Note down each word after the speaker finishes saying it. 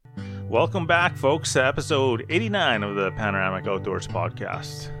Welcome back, folks, to episode 89 of the Panoramic Outdoors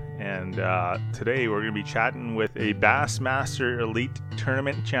podcast. And today we're going to be chatting with a Bassmaster Elite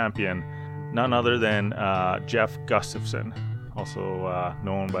Tournament champion, none other than Jeff Gustafson, also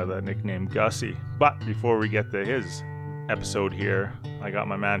known by the nickname Gussie. But before we get to his episode here, I got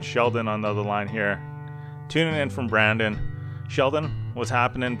my man Sheldon on the other line here, tuning in from Brandon. Sheldon, what's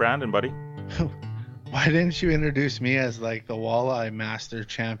happening, Brandon, buddy? Why didn't you introduce me as like the Walleye Master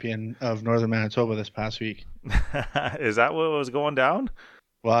Champion of Northern Manitoba this past week? Is that what was going down?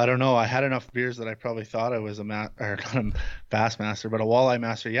 Well, I don't know. I had enough beers that I probably thought I was not a Bass Master, but a Walleye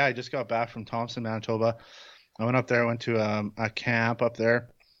Master. Yeah, I just got back from Thompson, Manitoba. I went up there. I went to a camp up there.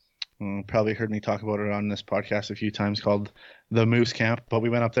 Probably heard me talk about it on this podcast a few times, called the Moose Camp. But we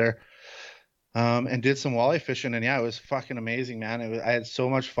went up there and did some walleye fishing, and yeah, it was fucking amazing, man. I had so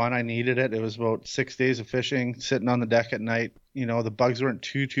much fun. I needed it. It was about 6 days of fishing, sitting on the deck at night. You know, the bugs weren't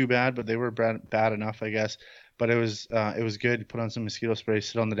too bad, but they were bad enough, I guess. But it was good. Put on some mosquito spray,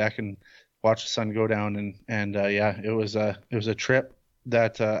 sit on the deck, and watch the sun go down. And yeah, it was a trip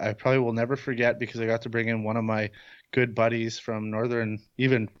that I probably will never forget, because I got to bring in one of my good buddies from northern,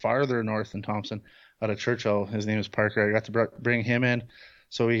 even farther north than Thompson, out of Churchill. His name is Parker. I got to bring him in,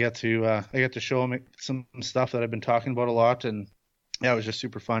 so I got to show him some stuff that I've been talking about a lot. And yeah, it was just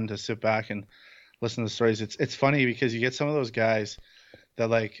super fun to sit back and listen to the stories. It's funny because you get some of those guys that,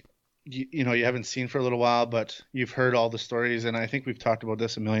 like, you know, you haven't seen for a little while, but you've heard all the stories. And I think we've talked about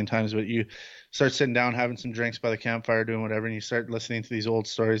this a million times, but you start sitting down, having some drinks by the campfire, doing whatever, and you start listening to these old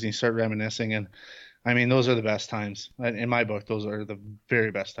stories and you start reminiscing. And I mean, those are the best times. In my book, those are the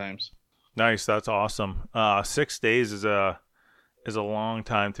very best times. Nice. That's awesome. 6 days is a long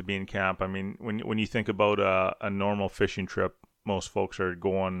time to be in camp. I mean, when you think about a normal fishing trip, most folks are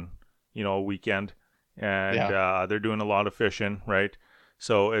going, you know, a weekend, and they're doing a lot of fishing, right?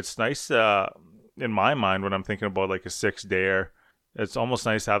 So it's nice, in my mind, when I'm thinking about like a 6-dayer, it's almost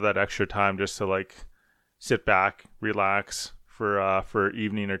nice to have that extra time just to like sit back, relax for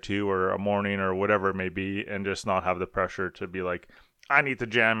evening or two or a morning or whatever it may be, and just not have the pressure to be like, I need to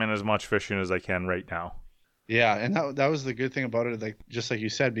jam in as much fishing as I can right now. Yeah, and that was the good thing about it, like just like you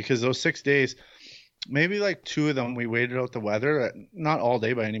said, because those 6 days, maybe like 2 of them we waited out the weather, not all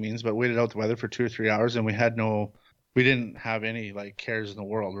day by any means, but waited out the weather for 2 or 3 hours, and we didn't have any like cares in the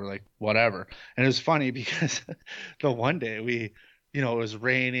world. We're like, whatever. And it was funny because the one day it was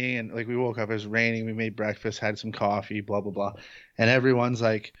raining, and like we woke up, it was raining, we made breakfast, had some coffee, blah, blah, blah. And everyone's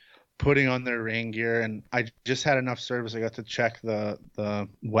like putting on their rain gear, and I just had enough service. I got to check the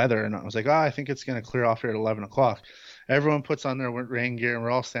weather, and I was like, I think it's going to clear off here at 11 o'clock. Everyone puts on their rain gear, and we're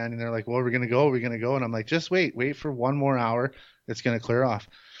all standing there like, well, we're going to go. And I'm like, just wait for 1 more hour. It's going to clear off.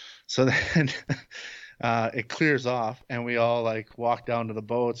 So then it clears off, and we all like walk down to the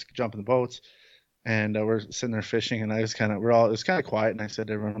boats, jump in the boats, and we're sitting there fishing. And it's kind of quiet. And I said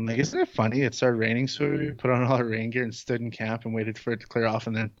to everyone, I'm like, isn't it funny? It started raining, so we put on all our rain gear and stood in camp and waited for it to clear off,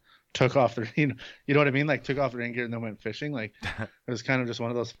 and then took off the, you know what I mean? Like took off the rain gear and then went fishing. Like it was kind of just one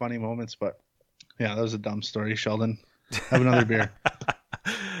of those funny moments. But yeah, that was a dumb story. Sheldon, have another beer.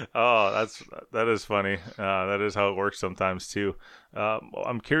 Oh, that is funny. That is how it works sometimes too.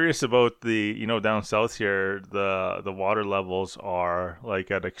 I'm curious about down south here, the water levels are like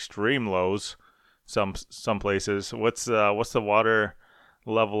at extreme lows. Some places. What's the water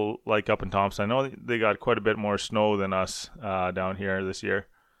level like up in Thompson? I know they got quite a bit more snow than us down here this year.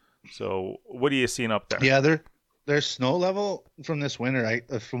 So what are you seeing up there? Yeah, their snow level from this winter,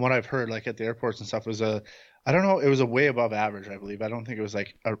 from what I've heard, like at the airports and stuff, was I don't know, it was a way above average, I believe. I don't think it was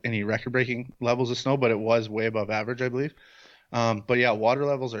like any record-breaking levels of snow, but it was way above average, I believe. But yeah, water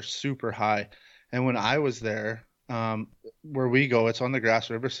levels are super high. And when I was there, where we go, it's on the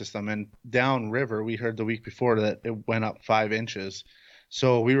Grass River system, and downriver, we heard the week before that it went up 5 inches.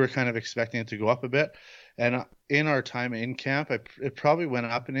 So we were kind of expecting it to go up a bit. And in our time in camp, it probably went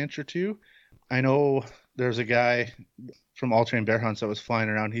up an inch or two. I know there's a guy from All Terrain Bear Hunts that was flying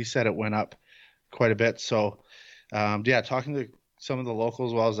around. He said it went up quite a bit. So, yeah, talking to some of the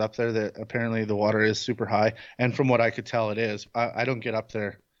locals while I was up there, that apparently the water is super high. And from what I could tell, it is. I don't get up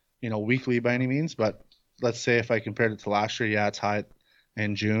there, weekly by any means, but let's say if I compared it to last year, yeah, it's high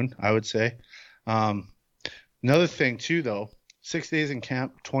in June, I would say. Another thing too, though, 6 days in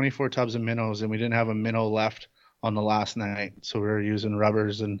camp, 24 tubs of minnows, and we didn't have a minnow left on the last night. So we were using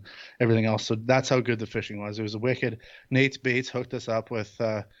rubbers and everything else. So that's how good the fishing was. It was wicked. Nate's Baits hooked us up with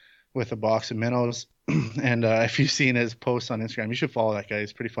a box of minnows. And if you've seen his posts on Instagram, you should follow that guy.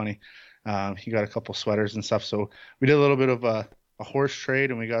 He's pretty funny. He got a couple sweaters and stuff. So we did a little bit of a horse trade,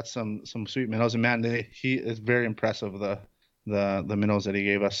 and we got some sweet minnows. And man, he is very impressive, the minnows that he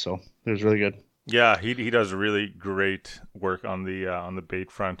gave us. So it was really good. Yeah, he does really great work on the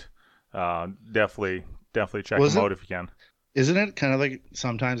bait front. Definitely check him Was it? out if you can. Isn't it kind of like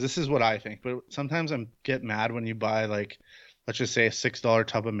sometimes this is what I think, but sometimes I'm get mad when you buy like let's just say a $6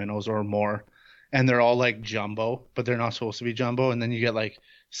 tub of minnows or more, and they're all like jumbo, but they're not supposed to be jumbo, and then you get like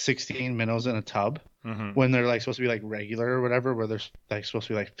 16 minnows in a tub Hmm. when they're like supposed to be like regular or whatever, where there's like supposed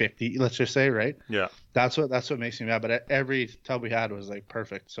to be like 50, let's just say, right? Yeah. That's what makes me mad. But every tub we had was like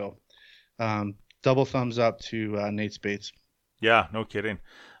perfect. So double thumbs up to Nate Spates. Yeah, no kidding.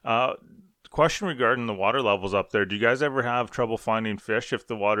 Uh, Question regarding the water levels up there. Do you guys ever have trouble finding fish if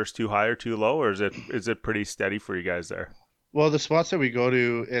the water's too high or too low, or is it pretty steady for you guys there? Well, the spots that we go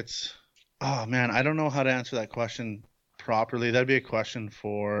to, oh man, I don't know how to answer that question properly. That'd be a question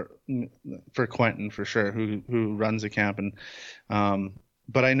for Quentin for sure, who runs the camp. And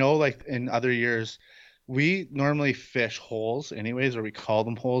but I know like in other years, we normally fish holes anyways, or we call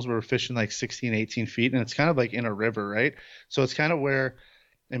them holes where we're fishing like 16, 18 feet, and it's kind of like in a river, right? So it's kind of where,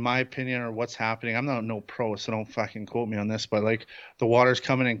 in my opinion, or what's happening, I'm not no pro, so don't fucking quote me on this, but like the water's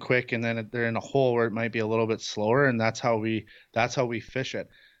coming in quick and then they're in a hole where it might be a little bit slower, and that's how we fish it.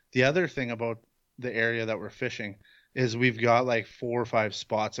 The other thing about the area that we're fishing is we've got like 4 or 5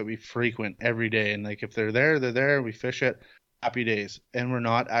 spots that we frequent every day, and like if they're there, they're there, we fish it, happy days. And we're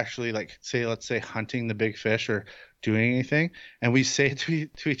not actually like let's say hunting the big fish or doing anything. And we say to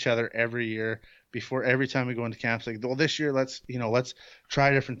each other every year before every time we go into camps, like, well, this year let's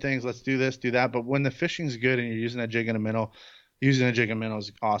try different things, let's do this, do that. But when the fishing's good and you're using a jig and a minnow, using a jig and minnow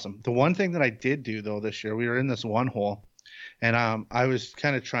is awesome. The one thing that I did do though this year, we were in this one hole, and I was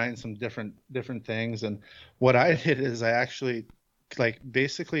kind of trying some different things. And what I did is I actually like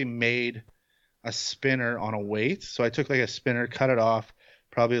basically made a spinner on a weight. So I took like a spinner, cut it off,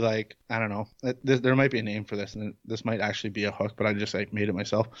 probably like, I don't know, there might be a name for this, and this might actually be a hook, but I just like made it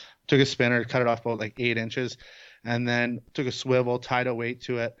myself. Took a spinner, cut it off about like 8 inches, and then took a swivel, tied a weight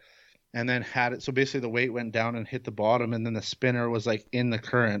to it, and then had it. So basically the weight went down and hit the bottom, and then the spinner was like in the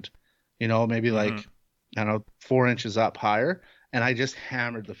current, maybe like, Hmm. I don't know, 4 inches up higher. And I just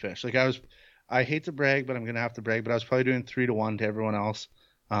hammered the fish. Like I hate to brag, but I'm going to have to brag, but I was probably doing 3 to 1 to everyone else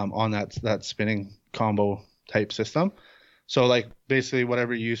on that spinning combo type system. So like basically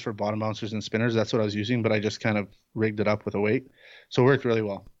whatever you use for bottom bouncers and spinners, that's what I was using, but I just kind of rigged it up with a weight. So it worked really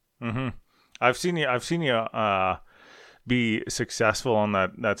well. Hmm. I've seen you be successful on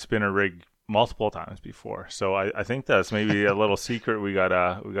that spinner rig multiple times before. So I think that's maybe a little secret we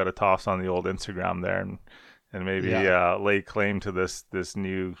gotta toss on the old Instagram there, and maybe Yeah. lay claim to this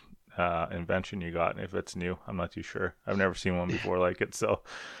new invention you got. If it's new, I'm not too sure. I've never seen one before like it. So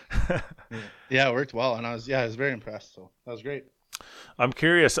Yeah, it worked well. And I was very impressed. So that was great. I'm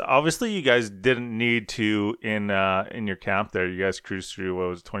curious. Obviously, you guys didn't need to in your camp there. You guys cruised through what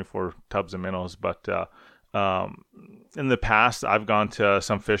was it, 24 tubs of minnows, but in the past, I've gone to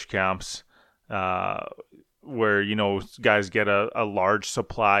some fish camps uh, where guys get a large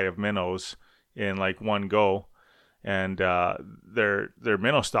supply of minnows in like one go, and their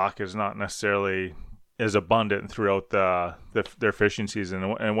minnow stock is not necessarily as abundant throughout their fishing season.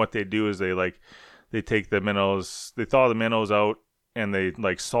 And what they do is they take the minnows, they thaw the minnows out, and they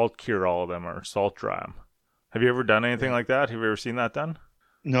like salt cure all of them or salt dry them. Have you ever done anything Yeah. like that? Have you ever seen that done?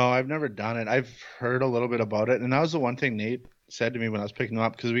 No, I've never done it. I've heard a little bit about it. And that was the one thing Nate said to me when I was picking them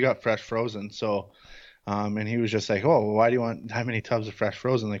up because we got fresh frozen. So, and he was just like, oh, well, why do you want that many tubs of fresh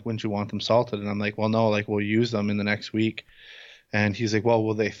frozen? Like, wouldn't you want them salted? And I'm like, well, no, like we'll use them in the next week. And he's like, well,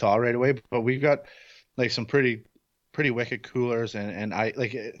 will they thaw right away? But we've got like some pretty wicked coolers, and I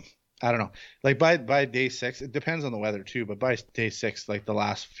don't know. Like by day 6, it depends on the weather too. But by day 6, like the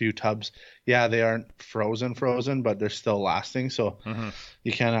last few tubs, yeah, they aren't frozen, but they're still lasting. So Hmm.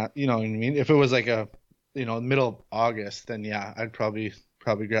 you cannot, you know what I mean? If it was like a, middle of August, then yeah, I'd probably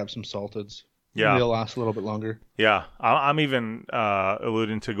grab some salteds. Yeah. They'll last a little bit longer. Yeah, I'm even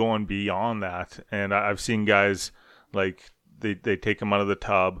alluding to going beyond that, and I've seen guys like they take them out of the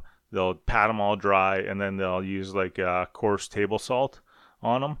tub, they'll pat them all dry, and then they'll use like coarse table salt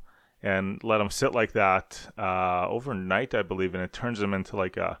on them and let them sit like that overnight, I believe, and it turns them into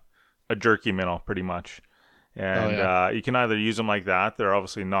like a jerky minnow pretty much. Oh And yeah. you can either use them like that; they're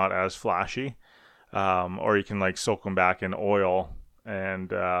obviously not as flashy, or you can like soak them back in oil and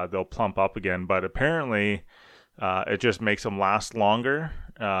they'll plump up again. But apparently, it just makes them last longer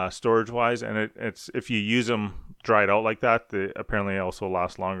storage wise, and it's if you use them dried out like that, they apparently also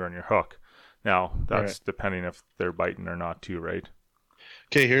last longer on your hook. Now Right. that's depending if they're biting or not, too, right?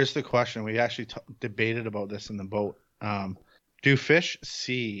 Okay, here's the question. We actually debated about this in the boat. Do fish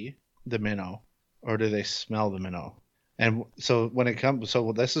see the minnow or do they smell the minnow? And so when it comes,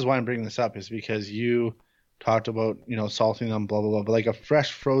 so this is why I'm bringing this up is because you talked about, salting them, blah, blah, blah. But like a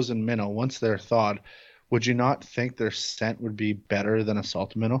fresh frozen minnow, once they're thawed, would you not think their scent would be better than a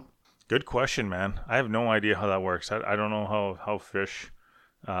salted minnow? Good question, man. I have no idea how that works. I don't know how fish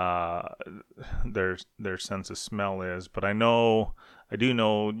uh their sense of smell is, but I do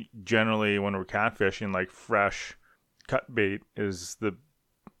know generally when we're catfishing, like fresh cut bait is the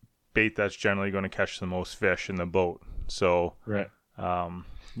bait that's generally going to catch the most fish in the boat. So Right.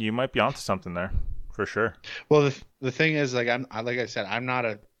 you might be onto something there for sure. Well, the thing is, like like I said, I'm not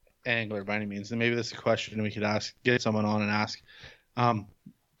a angler by any means, and maybe this is a question we could get someone on and ask.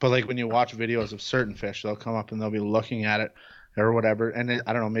 But like when you watch videos of certain fish, they'll come up and they'll be looking at it or whatever, and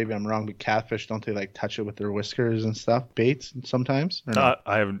I don't know, maybe I'm wrong, but catfish, don't they like touch it with their whiskers and stuff, baits sometimes? Or no?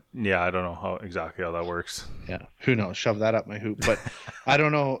 I don't know exactly how that works. Yeah, who knows? Shove that up my hoop, but I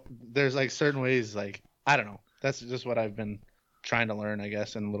don't know. There's like certain ways, like I don't know. That's just what I've been trying to learn, I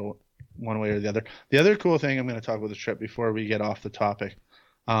guess, in a little one way or the other. The other cool thing I'm going to talk about the trip before we get off the topic.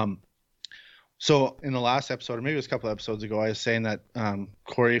 So in the last episode, or maybe it was a couple episodes ago, I was saying that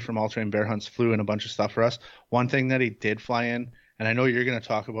Corey from All Terrain Bear Hunts flew in a bunch of stuff for us. One thing that he did fly in, and I know you're going to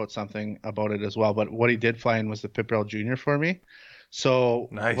talk about something about it as well, but what he did fly in was the Pipperell Junior for me. So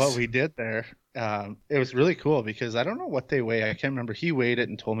Nice. What we did there, it was really cool because I don't know what they weigh. I can't remember. He weighed it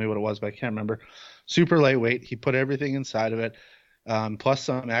and told me what it was, but I can't remember. Super lightweight. He put everything inside of it. Plus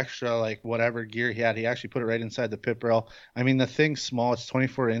some extra, like whatever gear he had. He actually put it right inside the Pipperell. I mean, the thing's small. It's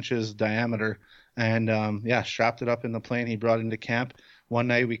 24 inches diameter. And strapped it up in the plane. He brought it into camp. One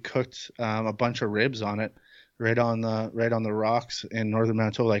night we cooked a bunch of ribs on it, right on the rocks in northern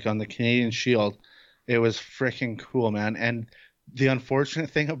Manitoba, like on the Canadian Shield. It was freaking cool, man. And the unfortunate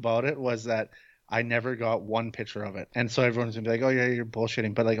thing about it was that I never got one picture of it. And so everyone's gonna be like, "Oh yeah, you're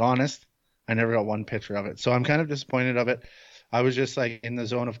bullshitting," but like honest, I never got one picture of it. So I'm kind of disappointed of it. I was just like in the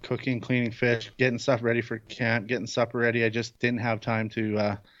zone of cooking, cleaning fish, getting stuff ready for camp, getting supper ready. I just didn't have time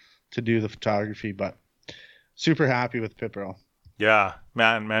to do the photography, but super happy with Pipperell. Yeah,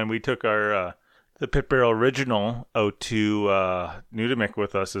 man, we took our the Pipperell original out to Nudamik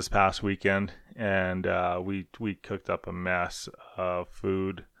with us this past weekend, and we cooked up a mess of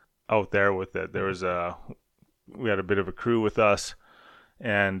food out there with it. We had a bit of a crew with us,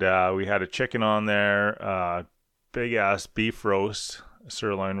 and we had a chicken on there, big ass beef roast,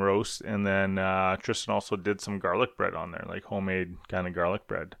 sirloin roast, and then Tristan also did some garlic bread on there, like homemade kind of garlic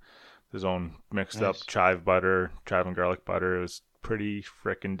bread. His own mixed up chive and garlic butter. It was pretty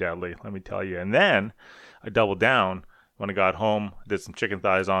freaking deadly, let me tell you. And then I doubled down when I got home. Did some chicken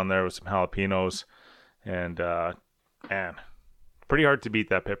thighs on there with some jalapenos, and man, pretty hard to beat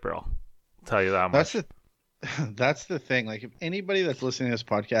that Pipperell. I'll tell you that much. That's the thing. Like, if anybody that's listening to this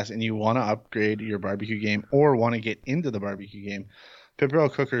podcast and you want to upgrade your barbecue game or want to get into the barbecue game,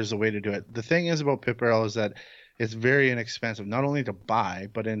 Pipperell Cooker is the way to do it. The thing is about Pipperell is that it's very inexpensive, not only to buy,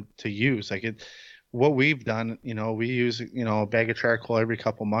 but to use. Like what we've done, we use, a bag of charcoal every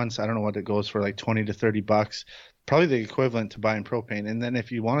couple months. I don't know what it goes for, like $20 to $30, probably the equivalent to buying propane. And then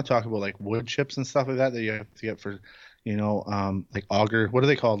if you want to talk about like wood chips and stuff like that you have to get for, like auger, what are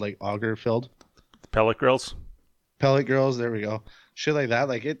they called? Like auger filled? Pellet grills. There we go. Shit like that.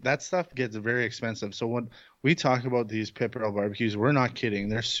 Like that stuff gets very expensive. So when we talk about these Pipperell barbecues, we're not kidding.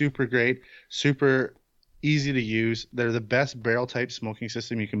 They're super great, super easy to use. They're the best barrel type smoking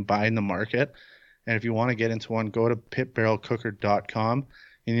system you can buy in the market. And if you want to get into one, go to pitbarrelcooker.com.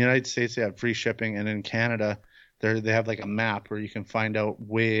 In the United States, they have free shipping, and in Canada, they have like a map where you can find out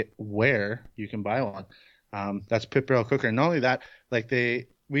where you can buy one. That's Pit Barrel Cooker. And not only that, like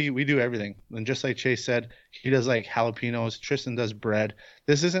we do everything. And just like Chase said, he does like jalapenos. Tristan does bread.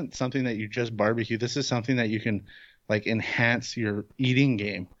 This isn't something that you just barbecue. This is something that you can like enhance your eating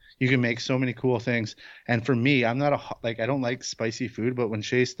game. You can make so many cool things. And for me, I'm not I don't like spicy food, but when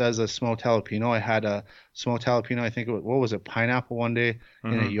Chase does a smoked jalapeno, I had a smoked jalapeno, I think what was it, pineapple one day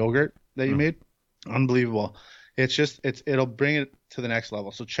in a yogurt that you made. Unbelievable. It'll bring it to the next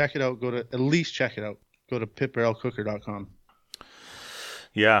level. So check it out. At least check it out. Go to pitbarrelcooker.com.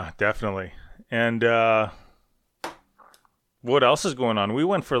 Yeah, definitely. And what else is going on? We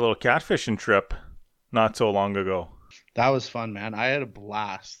went for a little catfishing trip not so long ago. That was fun, man. I had a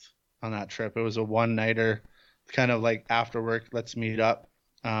blast on that trip. It was a one-nighter, kind of like after work, let's meet up.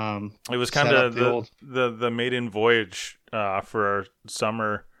 It was kind of the maiden voyage for our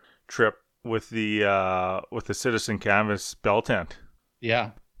summer trip with the Citizen Canvas bell tent.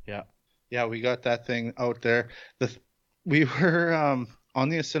 Yeah. We got that thing out there. We were on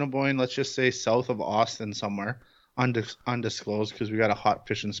the Assiniboine, let's just say south of Austin somewhere, undisclosed because we got a hot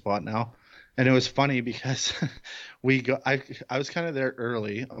fishing spot now. And it was funny because I was kind of there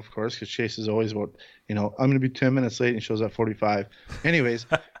early, of course, because Chase is always about, I'm going to be 10 minutes late and he shows up 45. Anyways,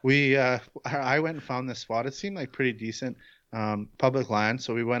 I went and found this spot. It seemed like pretty decent public land.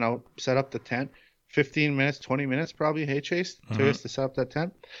 So we went out, set up the tent. 15 minutes, 20 minutes probably. Hey, Chase, took us to set up that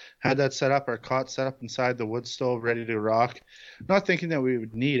tent. Had that set up, our cot set up inside the wood stove, ready to rock. Not thinking that we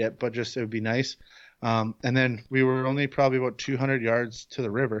would need it, but just it would be nice. And then we were only probably about 200 yards to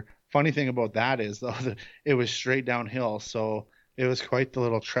the river. Funny thing about that is, though, that it was straight downhill, so it was quite the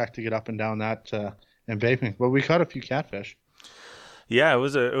little trek to get up and down that embankment. But we caught a few catfish. Yeah, it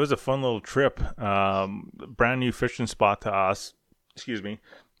was a fun little trip. Brand new fishing spot to us. Excuse me.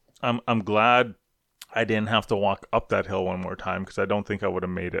 I'm glad I didn't have to walk up that hill one more time because I don't think I would have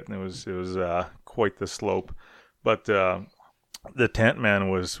made it. And it was quite the slope. But the tent, man,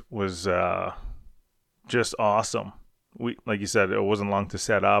 was just awesome. We, like you said, it wasn't long to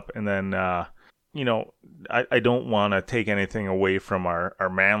set up, and then I don't want to take anything away from our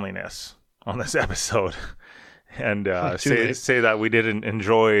manliness on this episode, and say that we didn't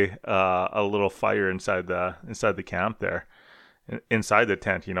enjoy a little fire inside the camp there, inside the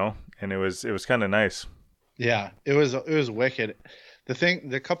tent, and it was kind of nice. Yeah, it was wicked.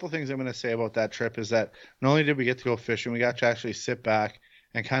 The couple things I'm going to say about that trip is that not only did we get to go fishing, we got to actually sit back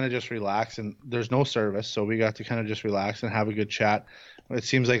and kind of just relax. And there's no service, so we got to kind of just relax and have a good chat. It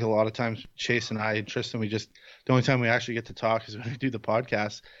seems like a lot of times Chase and I and Tristan, the only time we actually get to talk is when we do the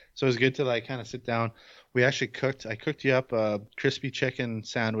podcast. So it was good to like kind of sit down. We actually I cooked you up a crispy chicken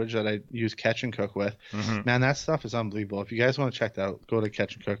sandwich that I use Catch and Cook with. Mm-hmm. Man, that stuff is unbelievable. If you guys want to check that out, go to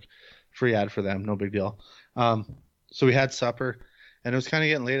Catch and Cook. Free ad for them, no big deal. So we had supper. And it was kind of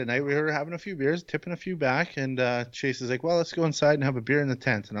getting late at night. We were having a few beers, tipping a few back, and Chase is like, "Well, let's go inside and have a beer in the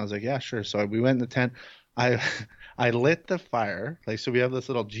tent." And I was like, "Yeah, sure." So we went in the tent. I lit the fire, so we have this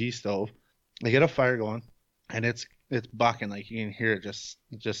little G stove. I get a fire going, and it's bucking, like you can hear it just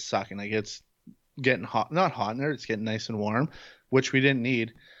sucking, like it's getting hot, not hot in there, it's getting nice and warm, which we didn't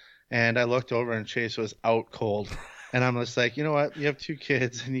need. And I looked over, and Chase was out cold, and I'm just like, you know what? You have 2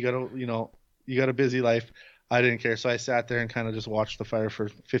 kids, and you got a busy life. I didn't care. So I sat there and kind of just watched the fire for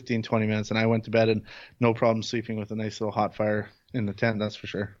 15, 20 minutes, and I went to bed and no problem sleeping with a nice little hot fire in the tent, that's for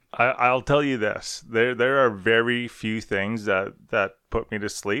sure. I'll tell you this. There are very few things that put me to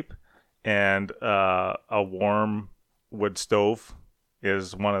sleep, and a warm wood stove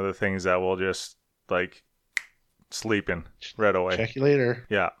is one of the things that will just, like, sleeping right away. Check you later.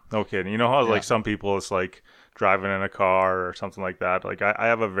 Yeah, no kidding. You know how, like, some people, it's like driving in a car or something like that? Like, I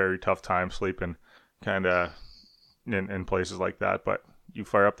have a very tough time sleeping kind of in places like that, but you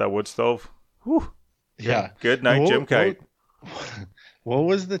fire up that wood stove, whew. Yeah. Good night, Jim Kite. What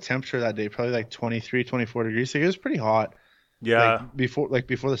was the temperature that day? Probably like 23, 24 degrees. Like, it was pretty hot. Yeah. Before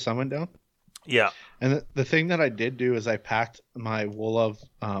the sun went down. Yeah. And the thing that I did do is I packed my Woolove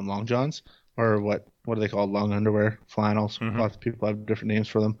long johns, or what are they called? Long underwear, flannels. Mm-hmm. Lots of people have different names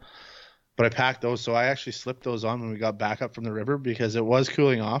for them. But I packed those, so I actually slipped those on when we got back up from the river because it was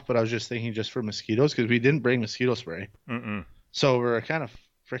cooling off, but I was just thinking just for mosquitoes because we didn't bring mosquito spray. Mm-mm. So we're kind of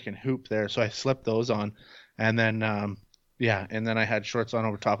freaking hooped there. So I slipped those on, and then, and then I had shorts on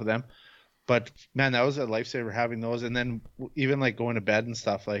over top of them. But, man, that was a lifesaver having those. And then even, like, going to bed and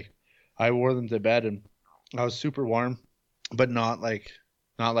stuff, like, I wore them to bed, and I was super warm, but not like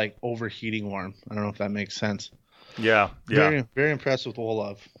overheating warm. I don't know if that makes sense. Yeah. Very, very impressed with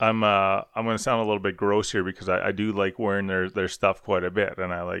Woolove. I'm going to sound a little bit gross here because I do like wearing their stuff quite a bit,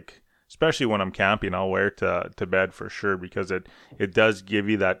 and I like, especially when I'm camping, I'll wear it to bed for sure because it does give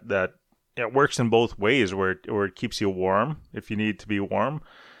you that it works in both ways where it keeps you warm if you need to be warm,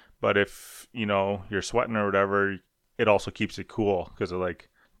 but if you're sweating or whatever, it also keeps it cool because of like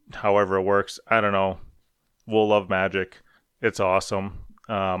however it works. I don't know. Woolove magic. It's awesome.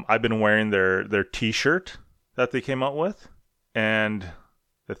 I've been wearing their t-shirt that they came out with, and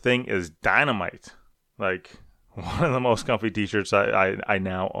the thing is dynamite. Like, one of the most comfy t-shirts I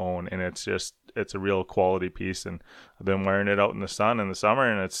now own, and it's a real quality piece, and I've been wearing it out in the sun in the summer,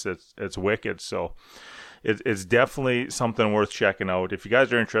 and it's wicked. So it's definitely something worth checking out if you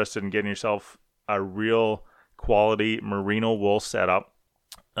guys are interested in getting yourself a real quality merino wool setup.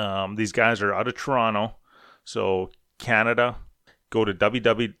 These guys are out of Toronto, so Canada. Go to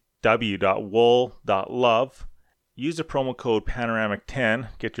www.wool.love. Use the promo code Panoramic10.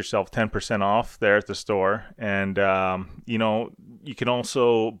 Get yourself 10% off there at the store. And, you can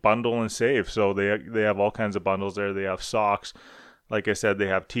also bundle and save. So they have all kinds of bundles there. They have socks. Like I said, they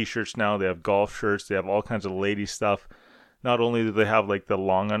have t-shirts now. They have golf shirts. They have all kinds of lady stuff. Not only do they have like the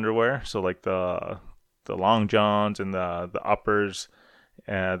long underwear, so like the long johns and the uppers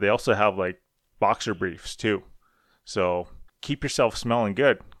They also have like boxer briefs too. So keep yourself smelling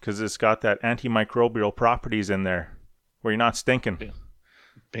good because it's got that antimicrobial properties in there where you're not stinking.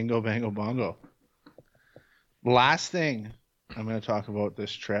 Bingo, bango, bongo. Last thing I'm going to talk about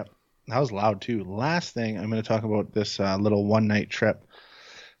this trip. That was loud too. Last thing I'm going to talk about this little one-night trip.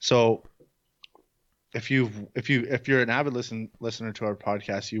 So if you're an avid listener to our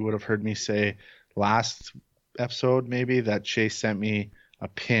podcast, you would have heard me say last episode maybe that Chase sent me a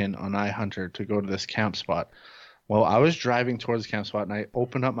pin on iHunter to go to this camp spot. Well, I was driving towards the camp spot and I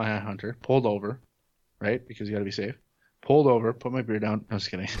opened up my iHunter, pulled over, right? Because you got to be safe. Pulled over, put my beer down. No,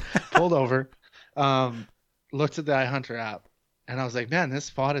 just kidding. Pulled over, looked at the iHunter app, and I was like, man, this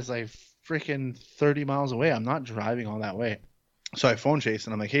spot is like freaking 30 miles away. I'm not driving all that way. So I phone Chase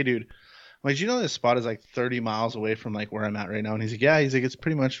and I'm like, hey, dude, do you know this spot is like 30 miles away from like where I'm at right now? And he's like, yeah. He's like, it's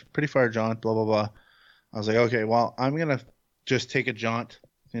pretty far, John, blah, blah, blah. I was like, okay, well, I'm going to just take a jaunt,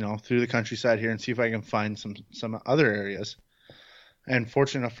 through the countryside here and see if I can find some other areas. And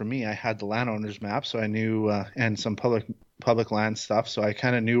fortunate enough for me, I had the landowner's map, so I knew, and some public land stuff, so I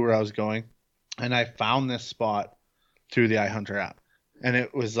kind of knew where I was going. And I found this spot through the iHunter app. And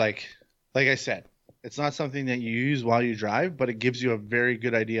it was like I said, it's not something that you use while you drive, but it gives you a very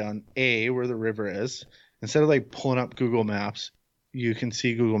good idea on where the river is. Instead of like pulling up Google Maps, you can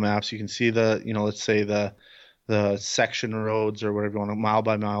see Google Maps. You can see the, let's say the section roads or whatever you want, mile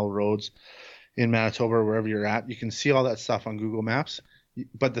by mile roads in Manitoba or wherever you're at. You can see all that stuff on Google Maps.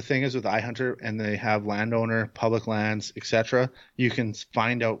 But the thing is with iHunter, and they have landowner, public lands, etc., you can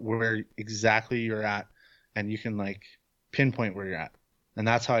find out where exactly you're at, and you can like pinpoint where you're at. And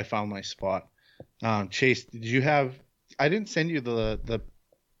that's how I found my spot. Chase, did you have? I didn't send you the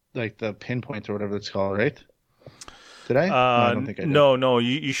pinpoint or whatever it's called, right? Did I? No, I don't think I did. No.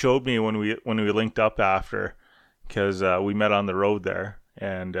 You showed me when we linked up after, because we met on the road there,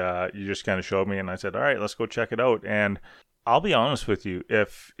 and you just kind of showed me, and I said, all right, let's go check it out. And I'll be honest with you,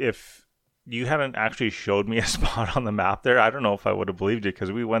 if you hadn't actually showed me a spot on the map there, I don't know if I would have believed it,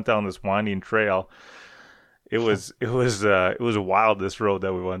 because we went down this winding trail. It was wild, this road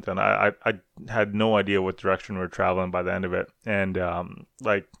that we went on. I had no idea what direction we were traveling by the end of it, and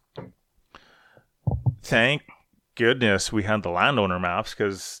thank goodness we had the landowner maps,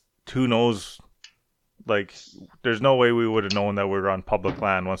 because who knows, like, there's no way we would have known that we were on public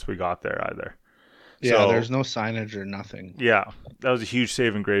land once we got there either. Yeah, so, there's no signage or nothing. Yeah, that was a huge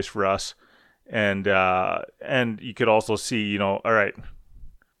saving grace for us. And you could also see, all right,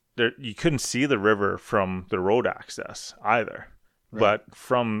 there, you couldn't see the river from the road access either. Right. But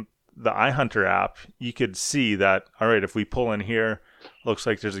from the iHunter app, you could see that, all right, if we pull in here, looks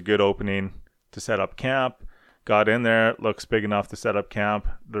like there's a good opening to set up camp. Got in there, looks big enough to set up camp.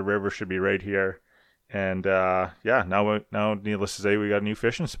 The river should be right here. And now needless to say, we got a new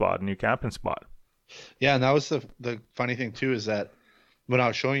fishing spot, a new camping spot. Yeah, and that was the funny thing too, is that when I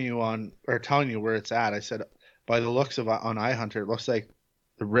was showing you telling you where it's at, I said, by the looks of on iHunter, it looks like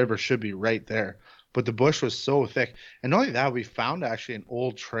the river should be right there. But the bush was so thick. And not only that, we found actually an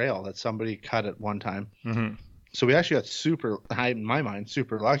old trail that somebody cut at one time. Mm-hmm. So we actually got in my mind,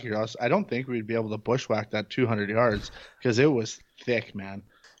 super lucky. I don't think we'd be able to bushwhack that 200 yards because it was thick, man.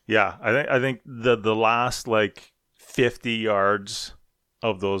 Yeah, I think the last like 50 yards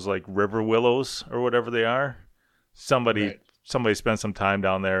of those like river willows or whatever they are, somebody spent some time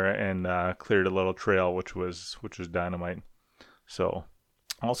down there and cleared a little trail, which was dynamite. So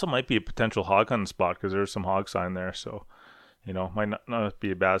also might be a potential hog hunting spot, because there's some hog sign there. So might not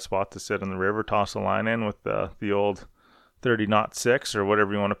be a bad spot to sit in the river, toss a line in with the old 30-06 or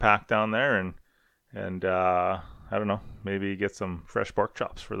whatever you want to pack down there, and I don't know, maybe get some fresh pork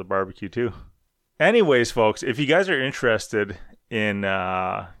chops for the barbecue too. Anyways, folks, if you guys are interested in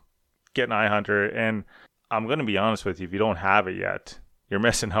getting iHunter, and I'm going to be honest with you, if you don't have it yet, you're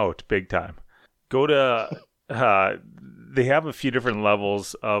missing out big time. Go to they have a few different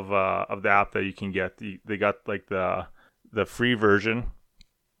levels of the app that you can get. They got like the free version,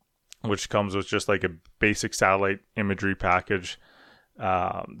 which comes with just like a basic satellite imagery package.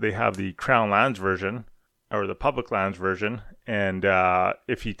 They have the Crown Lands version, or the public lands version, and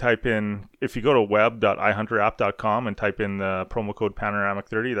if you go to web.ihunterapp.com and type in the promo code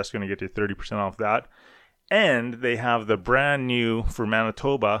Panoramic30, that's going to get you 30% off that. And they have the brand new, for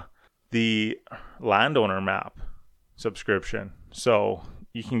Manitoba, the landowner map subscription. So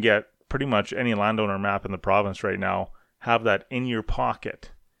you can get pretty much any landowner map in the province right now, have that in your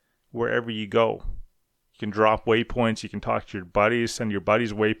pocket wherever you go. You can drop waypoints, you can talk to your buddies, send your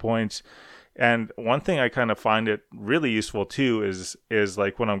buddies waypoints. And one thing I kind of find it really useful too is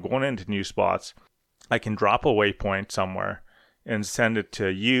like when I'm going into new spots, I can drop a waypoint somewhere and send it to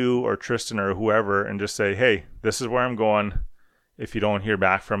you or Tristan or whoever and just say, hey, this is where I'm going. If you don't hear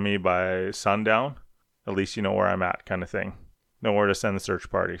back from me by sundown, at least you know where I'm at, kind of thing. Know where to send the search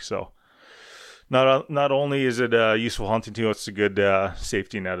party. So not only is it a useful hunting tool, it's a good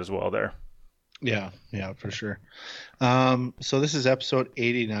safety net as well there. Yeah, for sure. So this is episode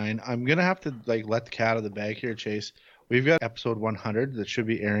 89. I'm going to have to let the cat out of the bag here, Chase. We've got episode 100 that should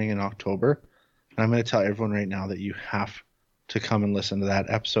be airing in October. And I'm going to tell everyone right now that you have to come and listen to that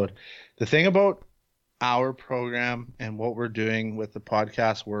episode. The thing about our program and what we're doing with the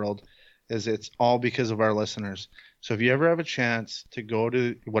podcast world is it's all because of our listeners. So if you ever have a chance to go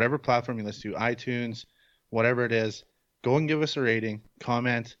to whatever platform you listen to, iTunes, whatever it is, go and give us a rating,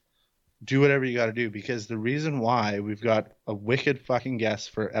 comment, do whatever you got to do, because the reason why we've got a wicked fucking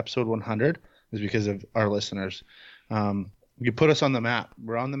guest for episode 100 is because of our listeners. You put us on the map.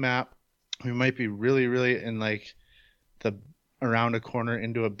 We're on the map. We might be really, really in the around a corner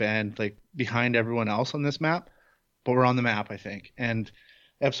into a bend, behind everyone else on this map, but we're on the map, I think. And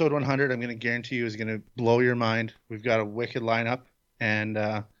episode 100, I'm going to guarantee you, is going to blow your mind. We've got a wicked lineup,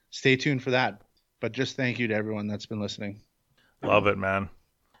 and stay tuned for that. But just thank you to everyone that's been listening. Love it, man.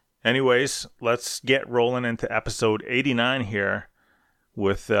 Anyways, let's get rolling into episode 89 here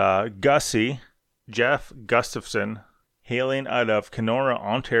with Gussie, Jeff Gustafson, hailing out of Kenora,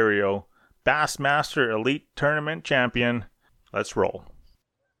 Ontario, Bassmaster Elite Tournament champion. Let's roll.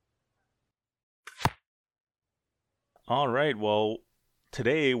 All right. Well,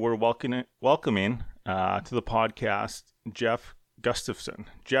 today we're welcoming to the podcast Jeff Gustafson.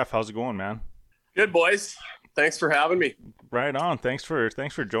 Jeff, how's it going, man? Good, boys. Thanks for having me. Right on. Thanks for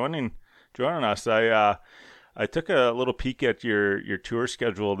joining us. I took a little peek at your tour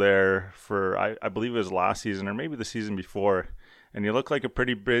schedule there for I believe it was last season or maybe the season before, and you look like a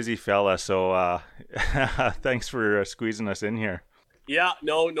pretty busy fella. So thanks for squeezing us in here. Yeah,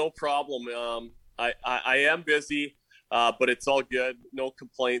 no problem. I am busy, but it's all good. No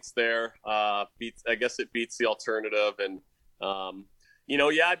complaints there. I guess it beats the alternative, and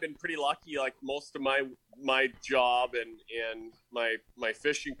I've been pretty lucky. Like most of my job and my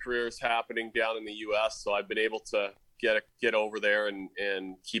fishing career is happening down in the U.S., so I've been able to get over there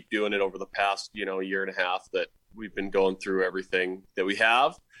and keep doing it over the past year and a half that we've been going through everything that we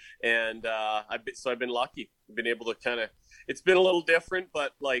have, and I've been lucky. I've been able to it's been a little different,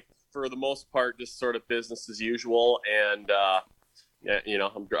 but for the most part, just sort of business as usual, and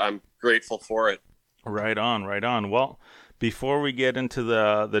I'm grateful for it. Right on. Well, before we get into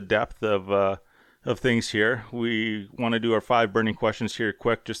the depth of things here, we want to do our 5 burning questions here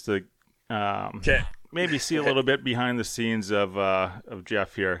quick, just to maybe see a little bit behind the scenes of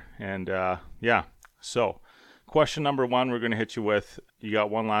Jeff here. And so question number 1, we're going to hit you with, you got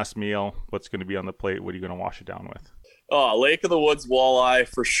one last meal. What's going to be on the plate? What are you going to wash it down with? Oh, Lake of the Woods walleye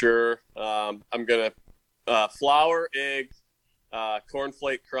for sure. I'm going to flour, egg,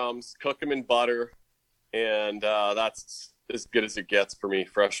 cornflake crumbs, cook them in butter. And that's as good as it gets for me,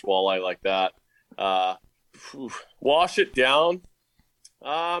 fresh walleye like that. Wash it down.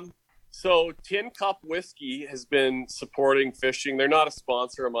 So Tin Cup Whiskey has been supporting fishing. They're not a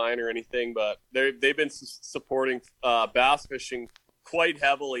sponsor of mine or anything, but they've been supporting bass fishing quite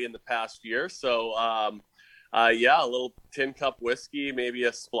heavily in the past year. So a little Tin Cup Whiskey, maybe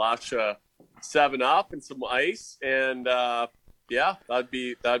a splash of 7-Up and some ice, and that'd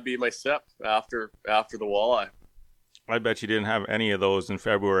be my sip after the walleye. I bet you didn't have any of those in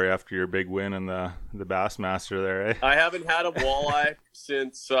February after your big win in the Bassmaster there, eh? I haven't had a walleye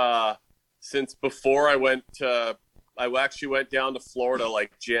since before I actually went down to Florida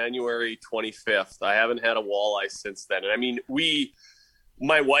January 25th. I haven't had a walleye since then. And I mean,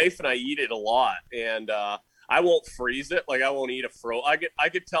 my wife and I eat it a lot, and I won't freeze it. I won't eat I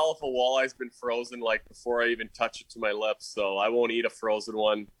could tell if a walleye's been frozen before I even touch it to my lips. So I won't eat a frozen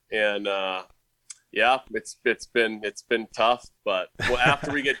one. And it's been tough. But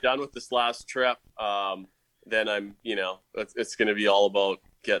after we get done with this last trip, then I'm it's going to be all about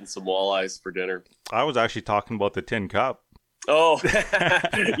getting some walleyes for dinner. I was actually talking about the Tin Cup. Oh,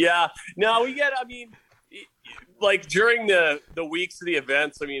 yeah. No, during the weeks of the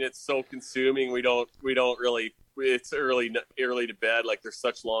events, it's so consuming. We don't really, it's early to bed. There's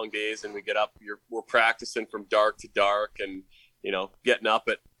such long days, and we get up, we're practicing from dark to dark, and, getting up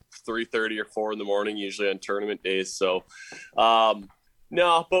at 3:30 or 4 in the morning, usually on tournament days. So,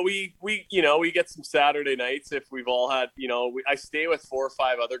 no, but we get some Saturday nights if we've all had, I stay with 4 or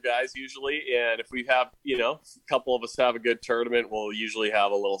 5 other guys usually. And if we have, a couple of us have a good tournament, we'll usually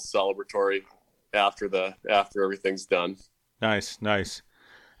have a little celebratory after everything's done. Nice.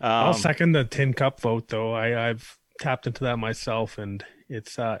 I'll second the Tin Cup vote though. I've tapped into that myself, and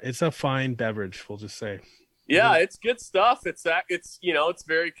it's a fine beverage, we'll just say. Yeah, it's good stuff. It's it's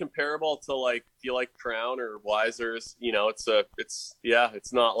very comparable to like if you like Crown or Wiser's. It's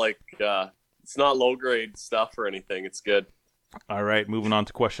not like it's not low grade stuff or anything. It's good. All right, moving on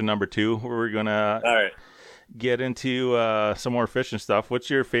to question number 2, where we're gonna get into some more fishing stuff. What's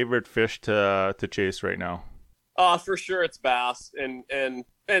your favorite fish to chase right now? For sure, it's bass and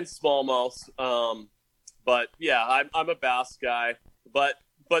smallmouth. But yeah, I'm a bass guy. But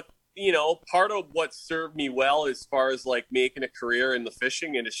part of what served me well as far as like making a career in the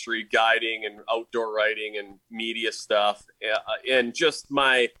fishing industry, guiding and outdoor writing and media stuff, and just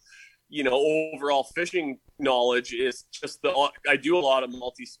my overall fishing knowledge is just I do a lot of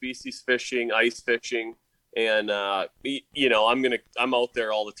multi-species fishing, ice fishing, and I'm out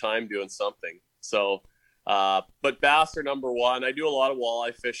there all the time doing something. So but bass are number one. I do a lot of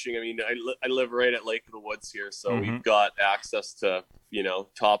walleye fishing. I mean, I live right at Lake of the Woods here, so we've got access to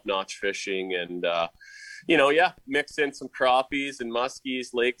top-notch fishing, and mix in some crappies and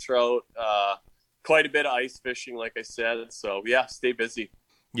muskies, lake trout, quite a bit of ice fishing, like I said. So yeah, stay busy.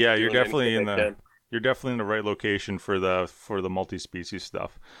 Yeah, you're definitely in the right location for the multi-species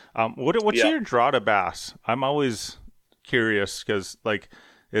stuff. What's your draw to bass? I'm always curious because like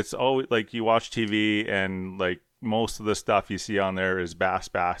it's always like you watch TV and like most of the stuff you see on there is bass.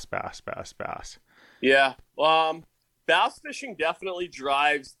 Yeah, bass fishing definitely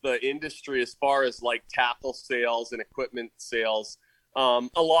drives the industry as far as like tackle sales and equipment sales. A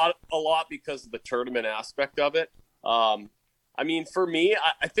lot because of the tournament aspect of it. I mean, for me,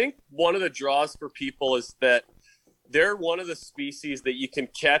 I think one of the draws for people is that they're one of the species that you can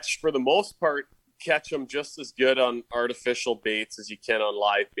catch, for the most part, catch them just as good on artificial baits as you can on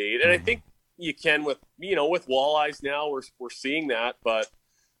live bait. And I think you can with walleyes now, we're seeing that, but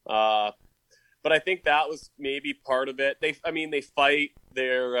I think that was maybe part of it. They fight,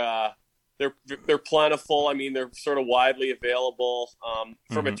 they're plentiful. I mean, they're sort of widely available.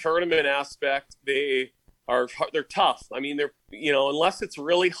 From a tournament aspect, they're tough. I mean, they're unless it's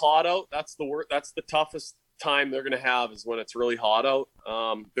really hot out, that's the toughest time they're going to have is when it's really hot out.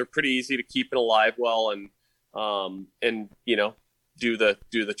 They're pretty easy to keep it alive well and do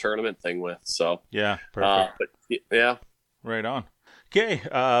the tournament thing with. So yeah, perfect. But yeah, right on. Okay,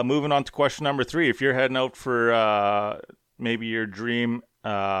 moving on to question number 3. If you're heading out for maybe your dream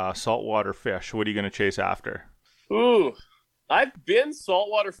saltwater fish, what are you going to chase after? Ooh, I've been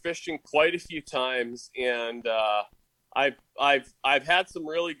saltwater fishing quite a few times, and I've had some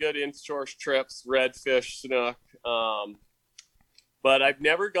really good inshore trips, redfish, snook, but I've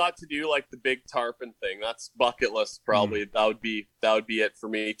never got to do like the big tarpon thing. That's bucket list probably. That would be it for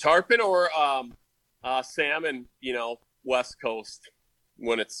me. Tarpon or salmon, West Coast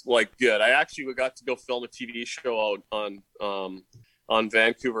when it's like good. I actually got to go film a TV show out on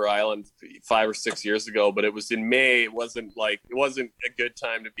Vancouver Island 5 or 6 years ago, but it was in May. It wasn't a good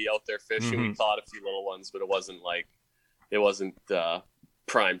time to be out there fishing. We caught a few little ones, but it wasn't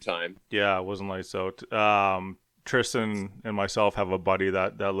prime time. Yeah, it wasn't lights out. Tristan and myself have a buddy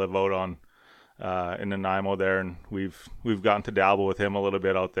that live out on in Nanaimo there, and we've gotten to dabble with him a little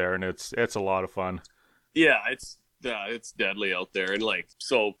bit out there, and it's a lot of fun. Yeah, it's deadly out there, and like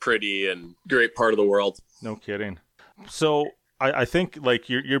so pretty and great part of the world. No kidding. So I think like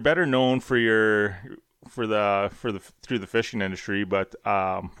you're better known through the fishing industry, but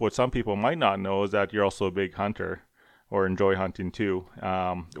what some people might not know is that you're also a big hunter or enjoy hunting too.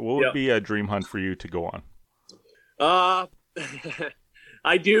 What would be a dream hunt for you to go on?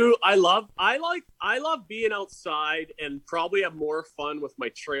 I do. I love being outside and probably have more fun with my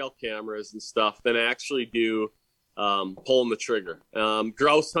trail cameras and stuff than I actually do pulling the trigger.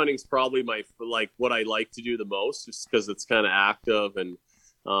 Grouse hunting's probably what I like to do the most, just because it's kind of active. And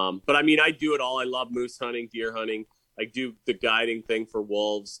but I mean, I do it all. I love moose hunting, deer hunting. I do the guiding thing for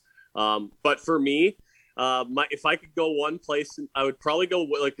wolves. But for me, if I could go one place, I would probably go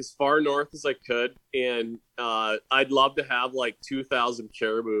like as far north as I could, and I'd love to have like 2,000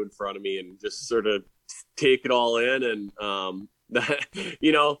 caribou in front of me and just sort of take it all in. And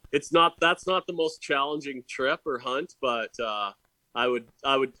that's not the most challenging trip or hunt, but I would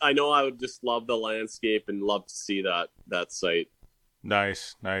just love the landscape and love to see that site.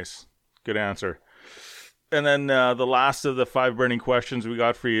 Nice, good answer. And then the last of the 5 burning questions we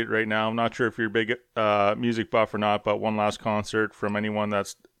got for you right now. I'm not sure if you're a big music buff or not, but one last concert from anyone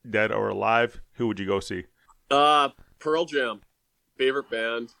that's dead or alive, who would you go see? Pearl Jam, favorite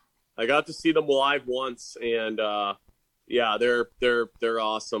band. I got to see them live once, and yeah, they're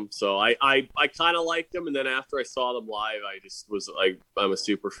awesome. So I kind of liked them, and then after I saw them live, I just was like, I'm a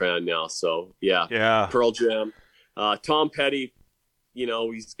super fan now. So yeah, Pearl Jam. Tom Petty,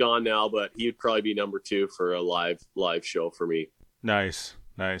 he's gone now, but he would probably be number 2 for a live show for me. Nice.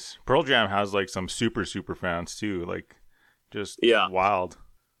 Pearl Jam has like some super fans too, like just wild.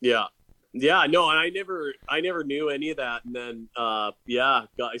 Yeah. No, and I never knew any of that. And then, I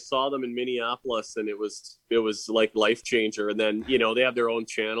saw them in Minneapolis, and it was like life changer. And then, they have their own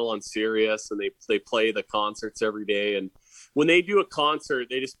channel on Sirius, and they play the concerts every day. And when they do a concert,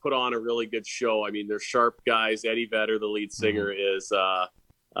 they just put on a really good show. I mean, they're sharp guys. Eddie Vedder, the lead singer, is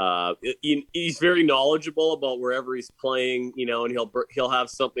he's very knowledgeable about wherever he's playing, and he'll have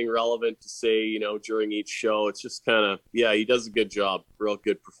something relevant to say, during each show. It's just kind of, he does a good job. Real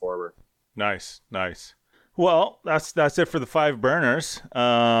good performer. Nice. Well, that's it for the 5 burners.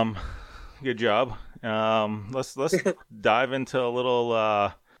 Good job. Let's dive into a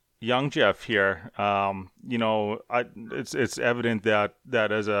little young Jeff here. It's evident that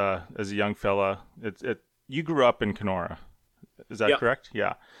as a young fella, you grew up in Kenora. Is that correct?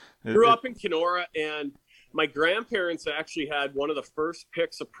 Yeah. Grew up in Kenora, and my grandparents actually had one of the first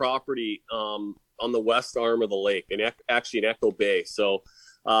picks of property on the west arm of the lake, and actually in Echo Bay. So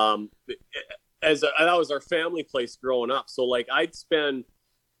that was our family place growing up. So like I'd spend,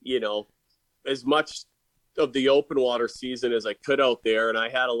 as much of the open water season as I could out there, and I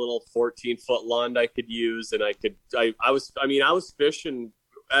had a little 14-foot lund I could use, and I was fishing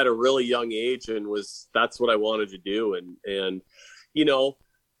at a really young age, and that's what I wanted to do. And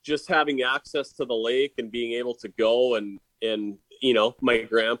just having access to the lake and being able to go and my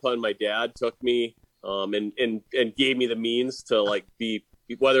grandpa and my dad took me and gave me the means to like be,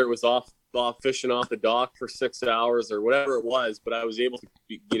 whether it was off fishing off the dock for 6 hours or whatever it was, but I was able to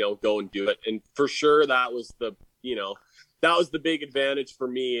go and do it. And for sure that was the big advantage for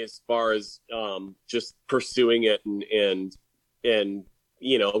me as far as just pursuing it and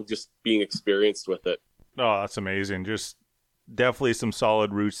just being experienced with it. Oh, that's amazing. Just definitely some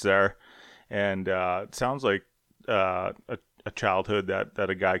solid roots there. And it sounds like a childhood that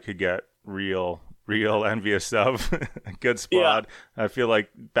a guy could get real envious of. A good spot. Yeah. I feel like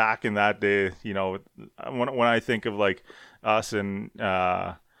back in that day, when I think of like us and we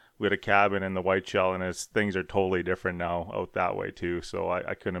had a cabin in the White Shell, and things are totally different now out that way too. So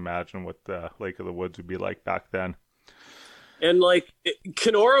I couldn't imagine what the Lake of the Woods would be like back then. And like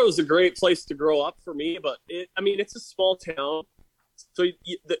Kenora was a great place to grow up for me, but it's a small town. So,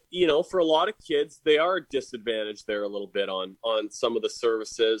 for a lot of kids, they are disadvantaged there a little bit on some of the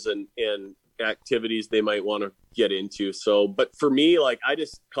services and activities they might want to get into. So, but for me, like I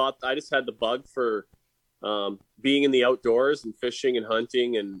just had the bug for being in the outdoors and fishing and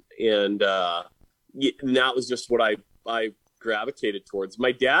hunting, and that was just what I gravitated towards.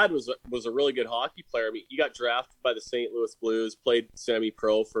 My dad was a really good hockey player. I mean, he got drafted by the St. Louis Blues, played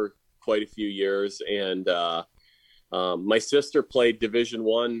semi-pro for quite a few years, and my sister played Division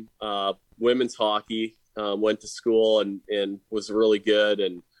I women's hockey, went to school and was really good.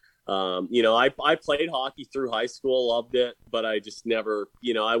 And I played hockey through high school, loved it, but I just never,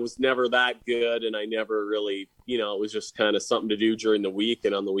 I was never that good, and I never really, it was just kind of something to do during the week,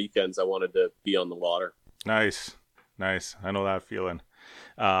 and on the weekends I wanted to be on the water. Nice. I know that feeling.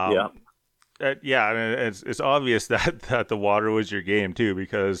 And it's obvious that the water was your game too,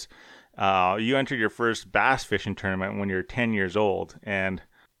 because you entered your first bass fishing tournament when you're 10 years old, and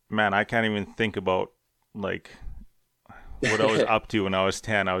man, I can't even think about like what I was up to when I was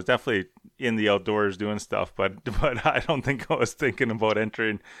 10. I was definitely in the outdoors doing stuff, but I don't think I was thinking about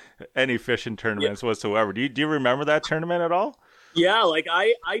entering any fishing tournaments whatsoever. Do you remember that tournament at all? Yeah, like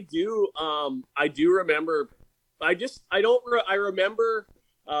I do. I do remember. I remember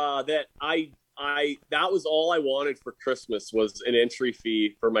that that was all I wanted for Christmas was an entry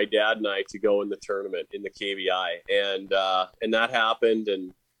fee for my dad and I to go in the tournament in the KBI, and that happened,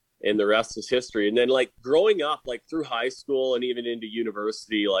 and the rest is history. And then like growing up, like through high school and even into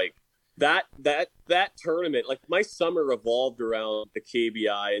university, like that tournament, like my summer revolved around the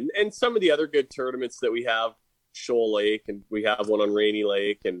KBI and some of the other good tournaments that we have, Shoal Lake, and we have one on Rainy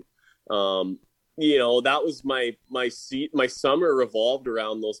Lake, and that was my summer revolved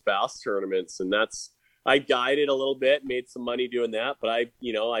around those bass tournaments. And I guided a little bit, made some money doing that, but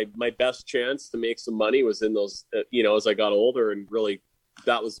my best chance to make some money was in those, as I got older, and really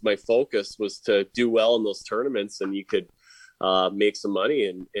that was my focus, was to do well in those tournaments, and you could make some money.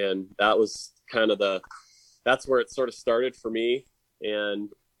 And that was kind of that's where it sort of started for me. And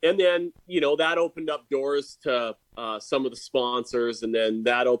then, that opened up doors to some of the sponsors, and then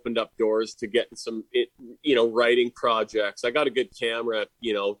that opened up doors to getting some, writing projects. I got a good camera,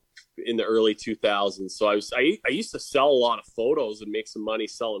 in the early 2000s. So I used to sell a lot of photos and make some money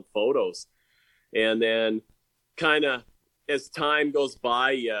selling photos. And then, kind of, as time goes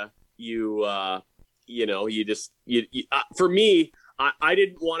by, for me, I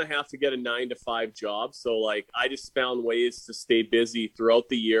didn't want to have to get a 9-to-5 job. So like, I just found ways to stay busy throughout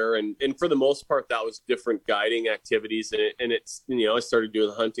the year. And for the most part, that was different guiding activities. And it's, I started doing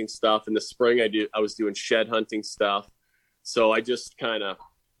the hunting stuff in the spring. I was doing shed hunting stuff. So I just kind of,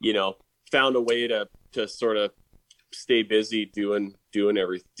 found a way to sort of stay busy doing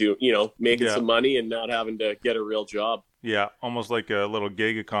everything, making some money and not having to get a real job. Yeah. Almost like a little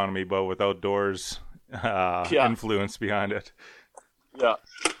gig economy, but with outdoors influence behind it. Yeah,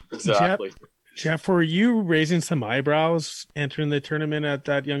 exactly. Jeff, were you raising some eyebrows entering the tournament at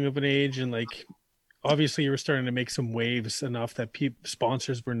that young of an age? And like, obviously you were starting to make some waves enough that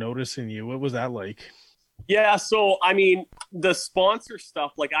sponsors were noticing you. What was that like? Yeah, so I mean, the sponsor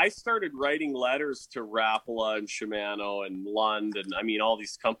stuff, like I started writing letters to Rapala and Shimano and Lund and I mean all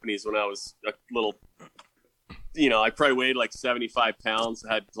these companies when I was a little, I probably weighed like 75 pounds,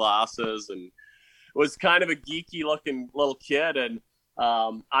 had glasses, and was kind of a geeky looking little kid. And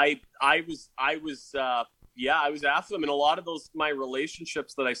I was after them, and a lot of my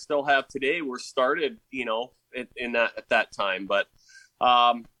relationships that I still have today were started, at that time. But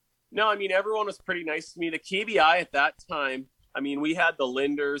no, I mean, everyone was pretty nice to me. The KBI at that time, I mean, we had the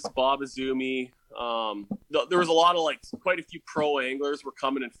Linders, Bob Azumi. There was a lot of quite a few pro anglers were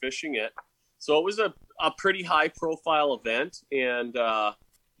coming and fishing it. So it was a pretty high profile event. And I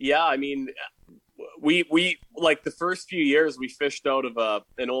mean, we like the first few years we fished out of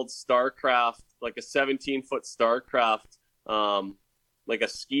an old Starcraft, like a 17-foot Starcraft, like a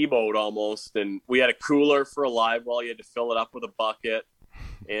ski boat almost. And we had a cooler for a live well. You had to fill it up with a bucket.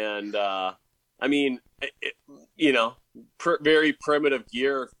 And I mean, very primitive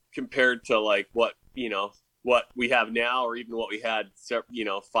gear compared to like what we have now, or even what we had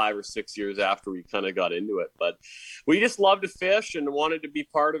 5 or 6 years after we kind of got into it. But we just loved to fish and wanted to be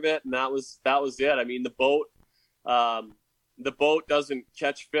part of it, and that was it. I mean, the boat doesn't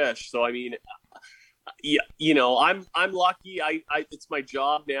catch fish, so I mean, I'm lucky. It's my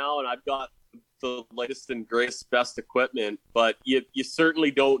job now, and I've got the latest and greatest, best equipment, but you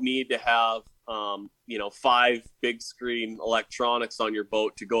certainly don't need to have 5 big screen electronics on your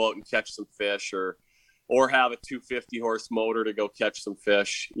boat to go out and catch some fish, or have a 250 horse motor to go catch some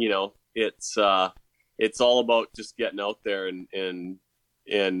fish. It's all about just getting out there and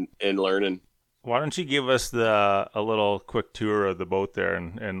learning. Why don't you give us a little quick tour of the boat there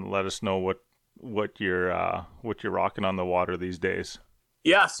and let us know what you're rocking on the water these days?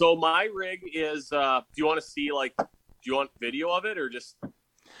 Yeah, so my rig is, do you want to see, do you want video of it, or just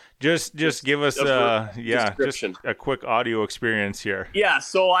give us just a quick audio experience here. Yeah,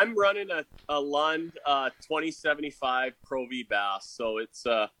 so I'm running a Lund 2075 Pro V bass. So it's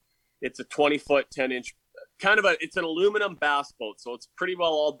a 20-foot, 10-inch, it's an aluminum bass boat. So it's pretty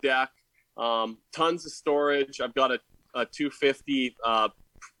well all deck, tons of storage. I've got a 250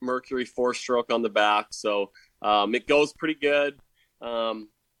 Mercury 4-stroke on the back. So it goes pretty good. And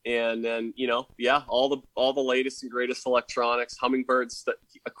then, all the latest and greatest electronics, Humminbird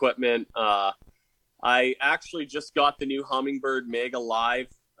equipment. I actually just got the new Humminbird Mega Live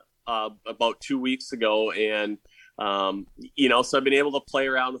about 2 weeks ago, and so I've been able to play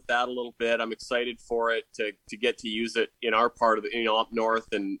around with that a little bit. I'm excited for it to get to use it in our part of the up north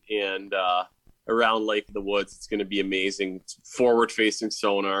and around Lake of the Woods. It's going to be amazing. It's forward facing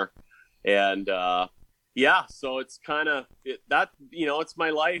sonar, and so it's kind of it's my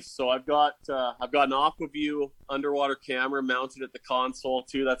life. So I've got an Aquaview underwater camera mounted at the console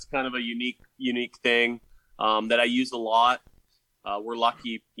too. That's kind of a unique thing that I use a lot. We're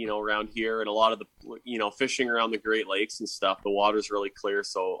lucky, around here, and a lot of the, fishing around the Great Lakes and stuff, the water's really clear.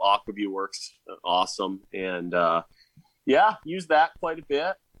 So Aquaview works awesome. And use that quite a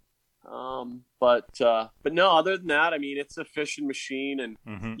bit. But no, other than that, I mean, it's a fishing machine, and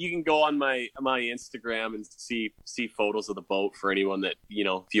you can go on my Instagram and see photos of the boat for anyone that,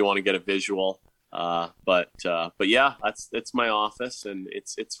 if you want to get a visual. But yeah, it's my office, and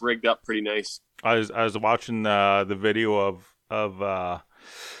it's rigged up pretty nice. I was watching the video of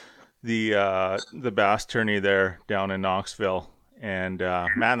the bass tourney there down in Knoxville, and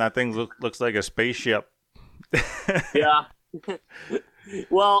man, that thing looks like a spaceship. Yeah.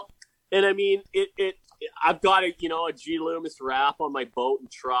 Well, and I mean, I've got a G Loomis wrap on my boat and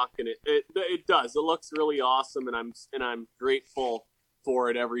truck, and it does. It looks really awesome, and I'm grateful for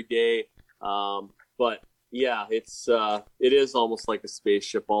it every day. But yeah, it is almost like a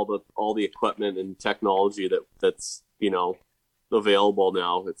spaceship. All the equipment and technology that's available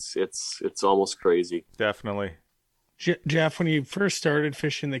now. It's almost crazy. Definitely. Jeff, when you first started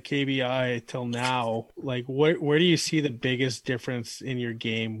fishing the KBI till now, like where do you see the biggest difference in your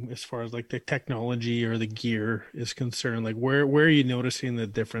game as far as like the technology or the gear is concerned? Like where are you noticing the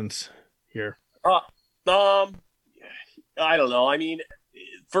difference here? I don't know. I mean,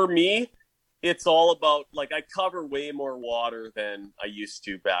 for me, it's all about, like, I cover way more water than I used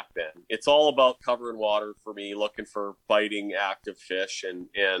to back then. It's all about covering water for me, looking for biting active fish,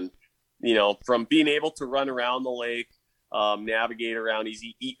 and from being able to run around the lake, navigate around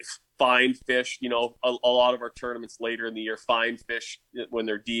easy, find fish. A lot of our tournaments later in the year find fish when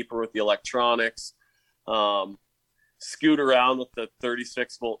they're deeper with the electronics. Scoot around with the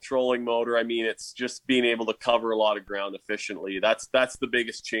 36-volt trolling motor. I mean, it's just being able to cover a lot of ground efficiently. That's the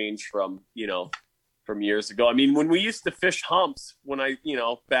biggest change from years ago. I mean, when we used to fish humps, when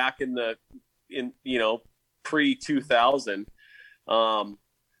back in pre 2000, I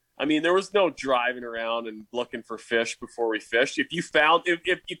mean, there was no driving around and looking for fish before we fished. If you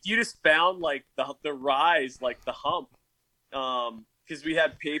just found like the rise, like the hump, because we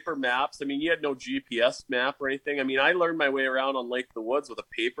had paper maps. I mean, you had no GPS map or anything. I mean, I learned my way around on Lake of the Woods with a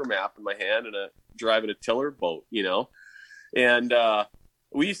paper map in my hand and driving a tiller boat, and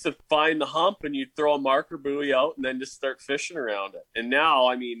we used to find the hump, and you'd throw a marker buoy out and then just start fishing around it. And now,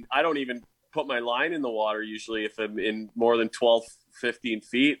 I mean, I don't even put my line in the water usually if I'm in more than 12, 15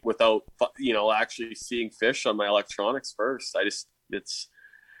 feet without, actually seeing fish on my electronics first.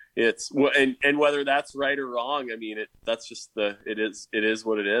 And whether that's right or wrong, I mean, it is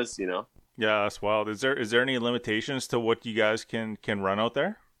what it is, Yeah, that's wild. Is there any limitations to what you guys can run out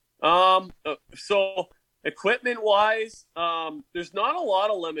there? So equipment wise, there's not a lot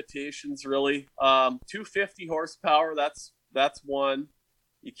of limitations really. 250 horsepower, that's one.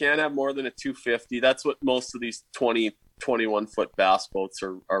 You can't have more than a 250. That's what most of these 21 foot bass boats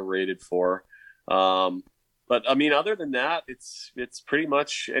are rated for. But I mean, other than that, it's pretty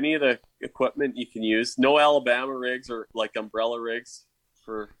much any of the equipment you can use. No Alabama rigs or like umbrella rigs,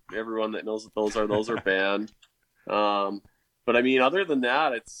 for everyone that knows what those are. Those are banned. But I mean, other than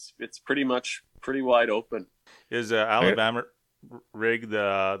that, it's pretty much pretty wide open. Is Alabama rig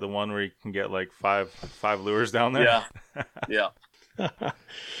the one where you can get like five lures down there? Yeah.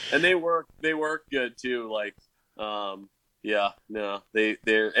 And they work good too. Like,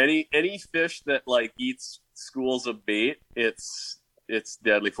 they're any fish that like eats schools of bait, it's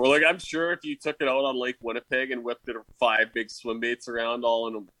deadly for. Like, I'm sure if you took it out on Lake Winnipeg and whipped it 5 big swim baits around all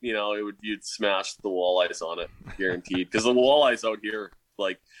in, you'd smash the walleyes on it, guaranteed. Because the walleyes out here,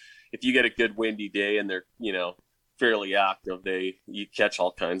 like, if you get a good windy day and they're fairly active, you catch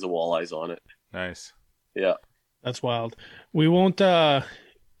all kinds of walleyes on it. Nice. Yeah. That's wild. We won't tell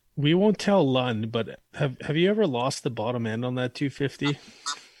Lund, but have you ever lost the bottom end on that 250?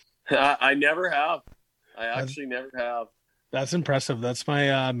 I never have. I actually never have. That's impressive. That's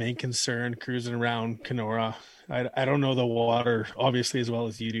my main concern cruising around Kenora. I don't know the water obviously as well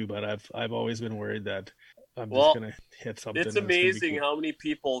as you do, but I've always been worried that I'm just gonna hit something. It's amazing how many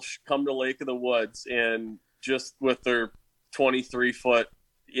people come to Lake of the Woods and just with their 23-foot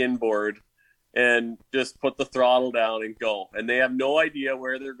inboard and just put the throttle down and go, and they have no idea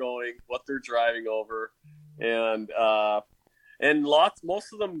where they're going, what they're driving over, and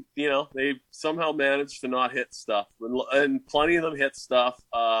most of them, they somehow manage to not hit stuff, and plenty of them hit stuff.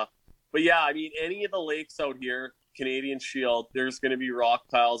 But yeah, I mean, any of the lakes out here, Canadian Shield, there's going to be rock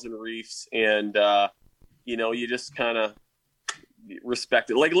piles and reefs, and you just kind of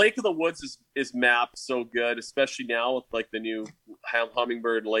respect it. Like Lake of the Woods is mapped so good, especially now with like the new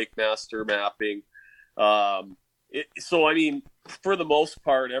Humminbird Lake Master mapping. So I mean, for the most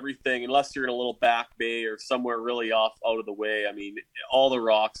part, everything, unless you're in a little back bay or somewhere really off out of the way, I mean, all the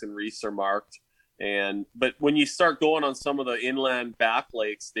rocks and reefs are marked. But when you start going on some of the inland back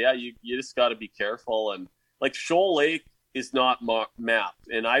lakes, you just got to be careful. And like Shoal Lake is not mapped,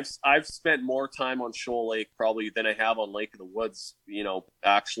 and I've spent more time on Shoal Lake probably than I have on Lake of the Woods,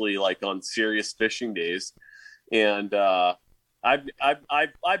 actually, like on serious fishing days. And I've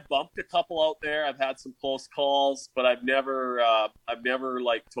bumped a couple out there. I've had some close calls, but I've never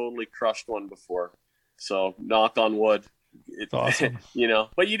like totally crushed one before. So knock on wood. It's awesome.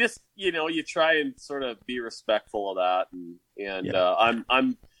 But you just you try and sort of be respectful of that, and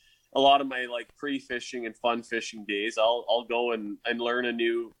I'm a lot of my like pre-fishing and fun fishing days, I'll go and learn a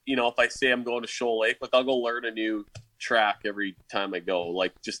new, if I say I'm going to Shoal Lake, like I'll go learn a new track every time I go,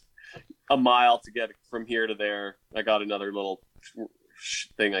 like just a mile to get from here to there. I got another little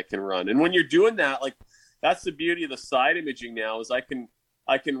thing I can run. And when you're doing that, like that's the beauty of the side imaging now, is I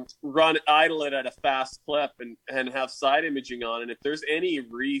I can idle it at a fast clip and have side imaging on. And if there's any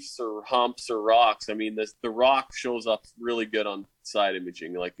reefs or humps or rocks, I mean, the rock shows up really good on side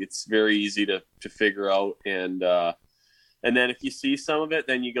imaging. Like, it's very easy to figure out. And then if you see some of it,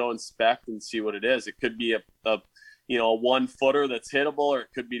 then you go inspect and see what it is. It could be a 1 footer that's hittable, or it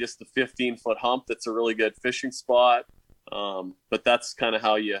could be just a 15-foot hump that's a really good fishing spot. But that's kind of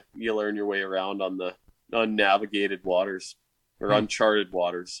how you learn your way around on the unnavigated waters or uncharted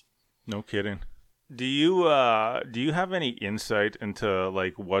waters. No kidding. Do you have any insight into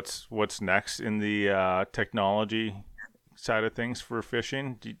like what's next in the technology side of things for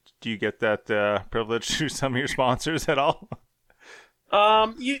fishing? Do you get that privilege through some of your sponsors at all?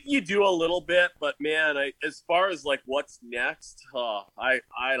 You do a little bit, but man, as far as like what's next, I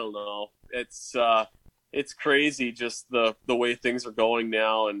don't know. It's crazy just the way things are going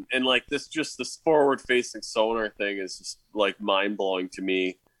now, and like this forward facing sonar thing is just like mind blowing to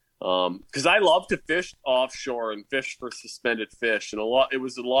me. Because I love to fish offshore and fish for suspended fish, and it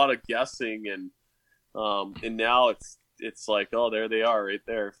was a lot of guessing, and now it's like, oh, there they are right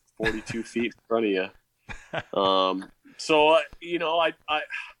there, 42 feet in front of you. So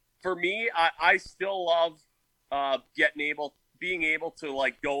for me, I still love being able to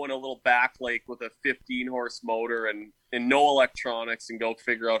like go in a little back lake with a 15-horse motor and no electronics and go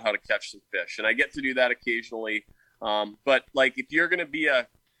figure out how to catch some fish. And I get to do that occasionally. But like, if you're going to be a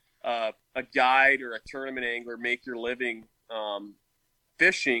guide or a tournament angler, make your living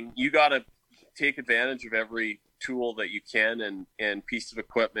fishing, you got to take advantage of every tool that you can and piece of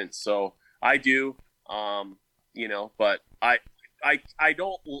equipment. So I do, but I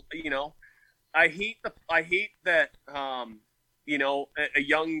don't, I hate that, a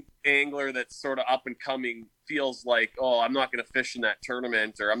young angler that's sort of up and coming feels like, oh, I'm not going to fish in that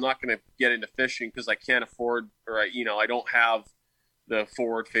tournament, or I'm not going to get into fishing because I can't afford, or I don't have the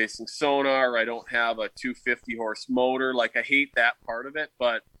forward facing sonar, or I don't have a 250 horse motor. Like, I hate that part of it.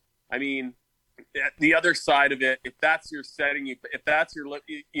 But I mean, the other side of it, if that's your setting, if that's your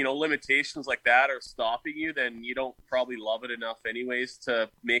limitations like that are stopping you, then you don't probably love it enough anyways to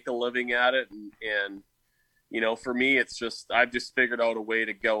make a living at it. And for me, it's just, I've just figured out a way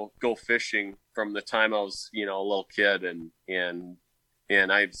to go fishing from the time I was a little kid, and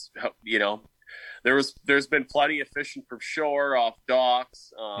I've there's been plenty of fishing from shore, off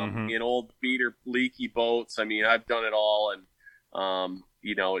docks, in old beater leaky boats. I mean, I've done it all, and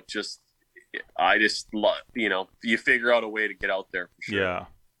it just, I just love, you figure out a way to get out there for sure. Yeah,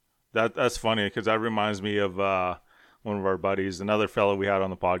 that's funny, because that reminds me of one of our buddies, another fellow we had on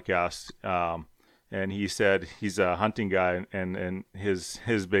the podcast, and he said he's a hunting guy, and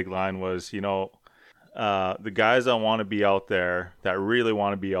his big line was, the guys that want to be out there, that really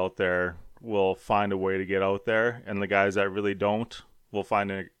want to be out there, will find a way to get out there, and the guys that really don't will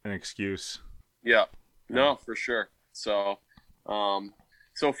find an excuse. Yeah, no, for sure. So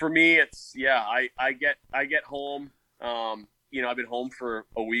for me, it's, I get home, I've been home for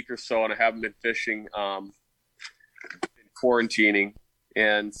a week or so, and I haven't been fishing, been quarantining.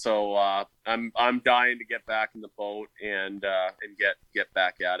 And so, I'm dying to get back in the boat and get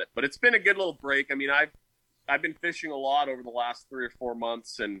back at it, but it's been a good little break. I mean, I've been fishing a lot over the last 3 or 4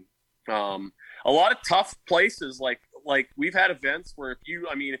 months, and, a lot of tough places. Like we've had events where if you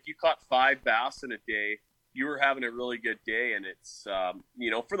caught 5 bass in a day, you were having a really good day. And it's,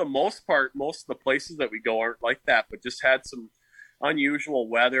 for the most part, most of the places that we go aren't like that, but just had some unusual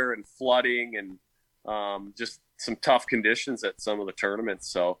weather and flooding and, just some tough conditions at some of the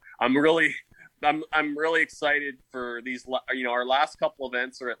tournaments. So I'm really excited for these, our last couple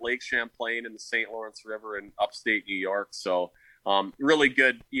events are at Lake Champlain and the St. Lawrence River in upstate New York. So, really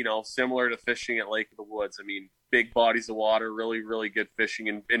good, similar to fishing at Lake of the Woods. I mean, big bodies of water, really, really good fishing,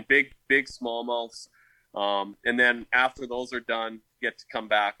 and big smallmouths. And then after those are done, get to come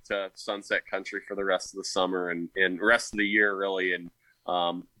back to Sunset Country for the rest of the summer and rest of the year, really, and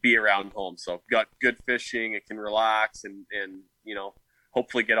be around home. So got good fishing. It can relax and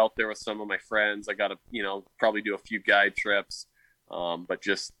hopefully get out there with some of my friends. I got to, probably do a few guide trips, but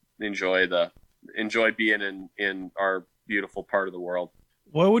just enjoy being in our beautiful part of the world.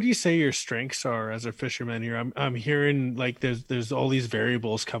 What would you say your strengths are as a fisherman here? I'm hearing like there's all these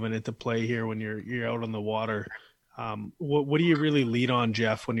variables coming into play here when you're out on the water. What do you really lead on,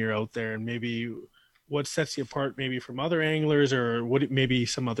 Jeff, when you're out there, and maybe what sets you apart maybe from other anglers, or what maybe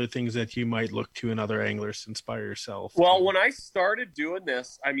some other things that you might look to in other anglers to inspire yourself? Well, when I started doing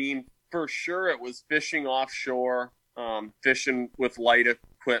this, I mean, for sure it was fishing offshore, fishing with light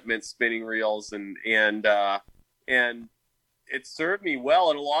equipment, spinning reels, and it served me well.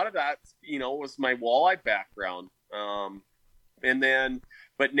 And a lot of that, was my walleye background. And then,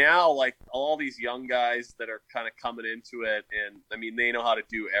 but now, like all these young guys that are kind of coming into it, and I mean, they know how to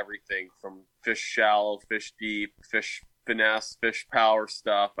do everything from fish shallow, fish deep, fish finesse, fish power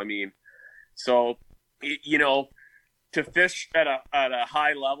stuff. I mean, so, you know, to fish at a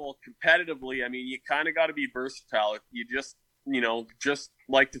high level competitively, I mean, you kind of got to be versatile. If you just, you know, just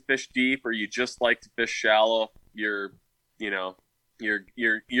like to fish deep, or you just like to fish shallow, you're gonna,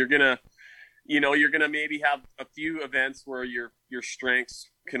 you know, you're gonna maybe have a few events where your strengths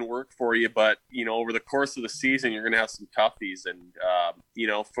can work for you, but you know, over the course of the season, you're gonna have some toughies, and you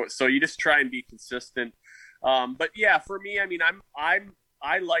know, so you just try and be consistent. But yeah, for me, I mean,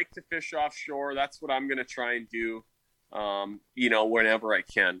 I like to fish offshore. That's what I'm gonna try and do. You know, whenever I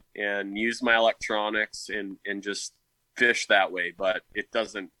can, and use my electronics and just fish that way. But it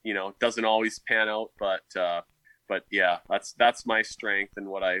doesn't, you know, it doesn't always pan out. But yeah, that's my strength and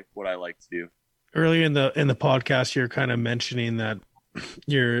what I like to do. Earlier in the podcast, you're kind of mentioning that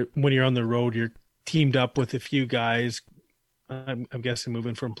when you're on the road, you're teamed up with a few guys. I'm guessing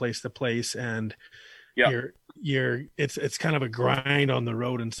moving from place to place, and yeah, it's kind of a grind on the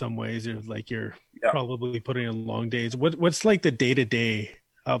road in some ways. You're probably putting in long days. What's like the day to day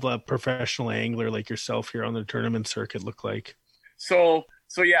of a professional angler like yourself here on the tournament circuit look like? So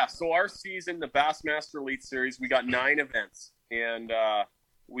our season, the Bassmaster Elite Series, we got 9 events, and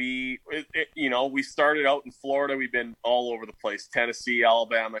we started out in Florida. We've been all over the place: Tennessee,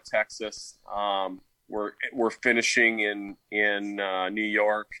 Alabama, Texas. We're finishing in New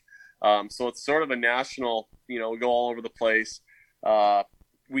York. So it's sort of a national, you know, we go all over the place.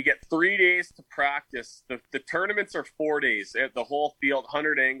 We get 3 days to practice. The tournaments are 4 days. The whole field,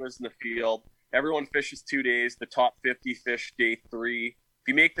 100 anglers in the field. Everyone fishes 2 days. The top 50 fish day 3. If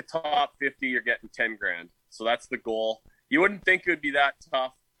you make the top 50, you're getting 10 grand. So that's the goal. You wouldn't think it would be that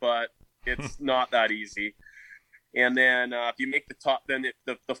tough, but it's not that easy. And then if you make the top, then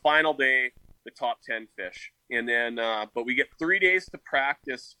the final day, the top 10 fish. And then, but we get 3 days to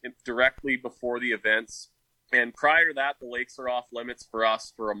practice directly before the events. And prior to that, the lakes are off limits for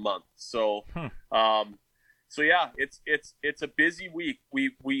us for a month. So, so yeah, it's a busy week.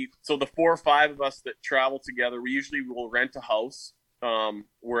 So the 4 or 5 of us that travel together, we usually will rent a house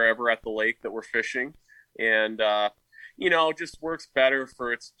wherever at the lake that we're fishing, and you know, just works better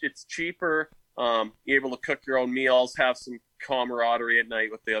for it's cheaper. You're able to cook your own meals, have some camaraderie at night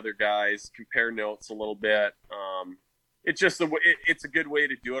with the other guys, compare notes a little bit. It's just it's a good way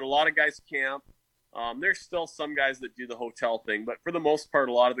to do it. A lot of guys camp. There's still some guys that do the hotel thing, but for the most part,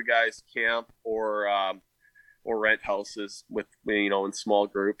 a lot of the guys camp or rent houses with, you know, in small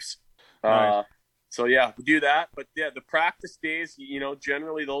groups. Nice. So yeah, we do that. But yeah, the practice days, you know,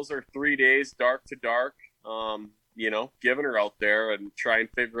 generally those are 3 days, dark to dark. You know, giving her out there and try and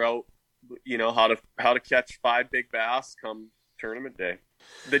figure out, you know, how to catch 5 big bass come tournament day.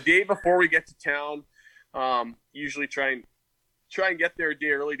 The day before we get to town, usually try and get there a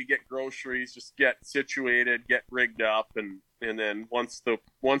day early to get groceries, just get situated, get rigged up, and then once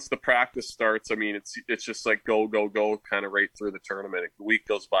the practice starts, I mean, it's just like go kind of right through the tournament. The week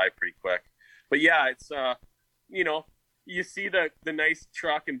goes by pretty quick. But yeah, it's you know, you see the nice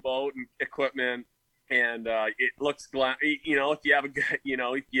truck and boat and equipment, and it looks you know, if you have a good, you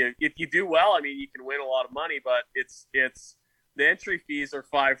know, if you do well, I mean, you can win a lot of money, but it's the entry fees are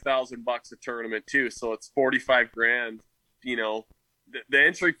 $5,000 a tournament too, so it's 45 grand. You know, the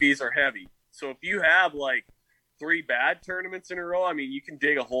entry fees are heavy. So if you have like 3 bad tournaments in a row, I mean, you can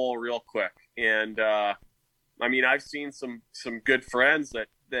dig a hole real quick. And I mean, I've seen some good friends that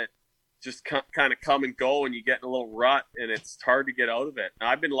just kind of come and go, and you get in a little rut, and it's hard to get out of it. And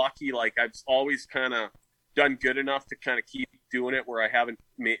I've been lucky; like I've always kind of done good enough to kind of keep doing it where I haven't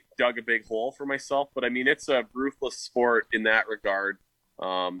dug a big hole for myself. But I mean, it's a ruthless sport in that regard.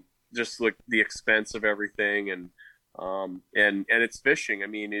 Just like the expense of everything, and it's fishing. I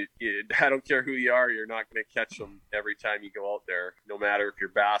mean, I don't care who you are, you're not going to catch them every time you go out there, no matter if you're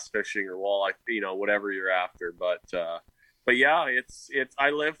bass fishing or walleye, you know, whatever you're after. But yeah, it's I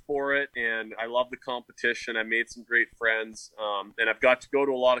live for it, and I love the competition. I made some great friends, and I've got to go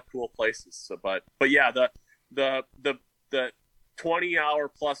to a lot of cool places. So, but yeah, the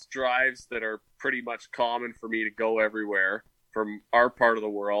 20-hour plus drives that are pretty much common for me to go everywhere from our part of the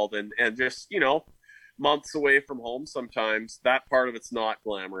world, and just, you know, months away from home sometimes. That part of it's not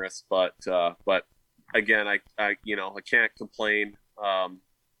glamorous, but again, I you know, I can't complain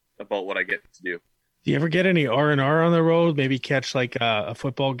about what I get to do. Do you ever get any R&R on the road? Maybe catch like a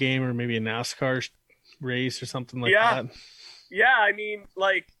football game or maybe a NASCAR race or something like that? Yeah, I mean,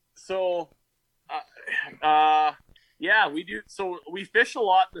 like, so Yeah, we do. So we fish a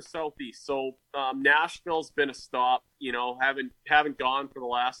lot in the Southeast. So Nashville's been a stop. Haven't gone for the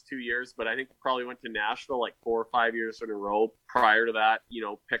last 2 years, but I think probably went to Nashville like 4 or 5 years in a row. Prior to that,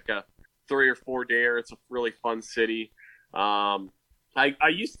 pick a 3 or 4 dayer. It's a really fun city. I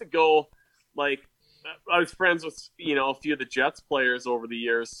used to go, like, I was friends with a few of the Jets players over the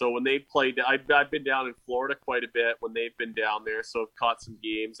years. So when they played, I've been down in Florida quite a bit when they've been down there. So I've caught some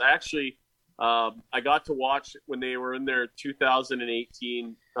games. I actually. I got to watch when they were in their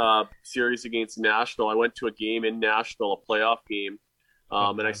 2018 series against Nashville. I went to a game in Nashville, a playoff game,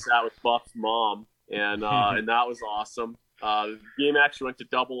 and I sat with Buff's mom, and that was awesome. The game actually went to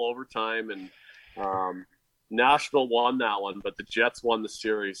double overtime, and Nashville won that one, but the Jets won the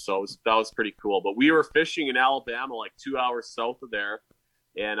series, so that was pretty cool. But we were fishing in Alabama, like 2 hours south of there,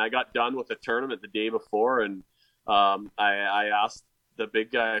 and I got done with the tournament the day before, and I asked the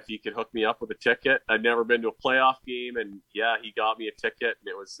big guy if he could hook me up with a ticket. I'd never been to a playoff game, and yeah, he got me a ticket, and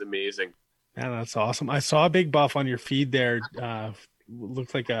it was amazing. Yeah, that's awesome. I saw a Big Buff on your feed there.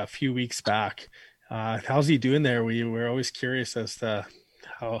 Looked like a few weeks back. How's he doing there? We're always curious as to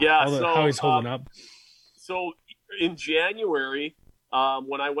how he's holding up. So in January,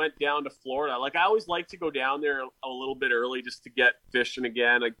 when I went down to Florida, like I always like to go down there a little bit early just to get fishing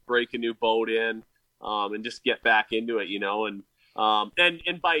again, like break a new boat in, and just get back into it,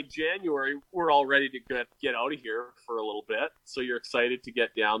 and by January we're all ready to get out of here for a little bit, so you're excited to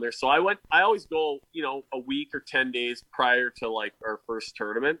get down there. So I always go a week or 10 days prior to like our first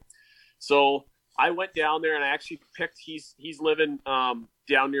tournament. So I went down there and I actually picked he's living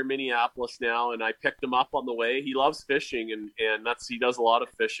down near Minneapolis now, and I picked him up on the way. He loves fishing, and he does a lot of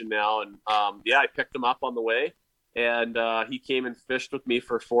fishing now, and I picked him up on the way. And he came and fished with me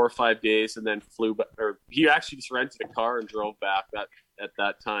for 4 or 5 days, and then flew back. Or he actually just rented a car and drove back at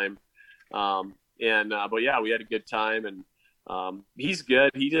that time. But yeah, we had a good time, and he's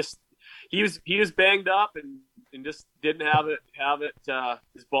good. He was banged up and just didn't have it.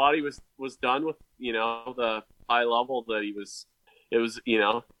 His body was done with the high level that he was. It was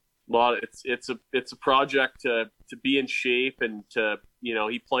a lot. It's a project to be in shape, and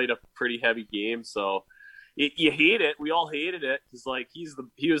he played a pretty heavy game, so. You hate it. We all hated it because like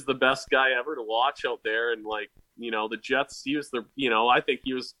he was the best guy ever to watch out there, and like the Jets, he was I think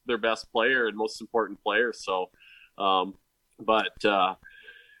he was their best player and most important player. So, but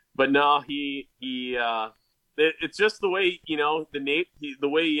no, it's just the way the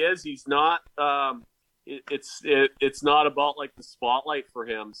way he is. He's not. It's not about like the spotlight for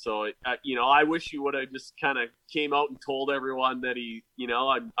him. So I wish he would have just kind of came out and told everyone that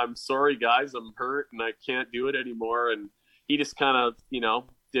I'm sorry guys, I'm hurt and I can't do it anymore. And he just kind of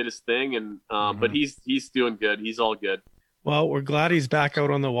did his thing, and but he's doing good. He's all good. Well, we're glad he's back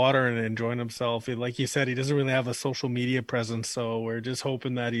out on the water and enjoying himself. Like you said, he doesn't really have a social media presence, so we're just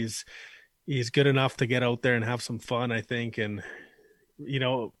hoping that he's good enough to get out there and have some fun, I think. And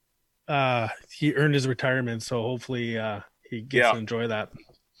he earned his retirement, so hopefully he gets to enjoy that.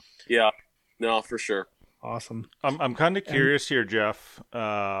 Yeah, no, for sure. Awesome. I'm kind of curious here, Jeff.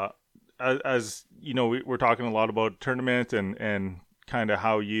 As we're talking a lot about tournament and kind of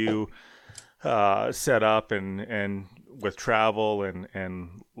how you set up and with travel and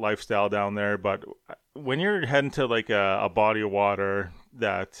lifestyle down there. But when you're heading to like a body of water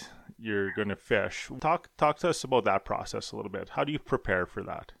that you're going to fish, talk to us about that process a little bit. How do you prepare for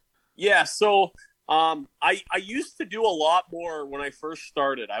that? Yeah, so I used to do a lot more when I first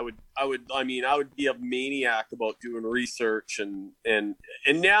started. I would be a maniac about doing research and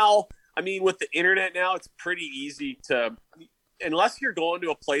now, with the internet now, it's pretty easy to, unless you're going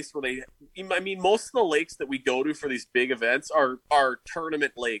to a place where most of the lakes that we go to for these big events are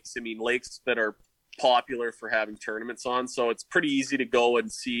tournament lakes. Lakes that are popular for having tournaments on. So it's pretty easy to go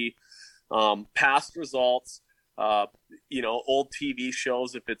and see past results. Old TV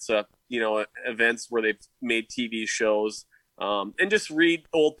shows, if it's events where they've made TV shows, and just read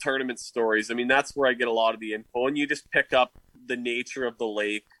old tournament stories. That's where I get a lot of the info, and you just pick up the nature of the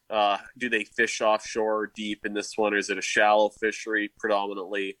lake. Do they fish offshore or deep in this one, or is it a shallow fishery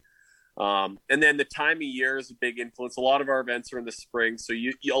predominantly? And then the time of year is a big influence. A lot of our events are in the spring, so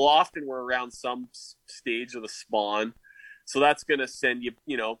you'll often we're around some stage of the spawn. So that's going to send you,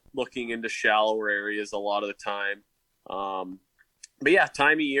 looking into shallower areas a lot of the time. But yeah,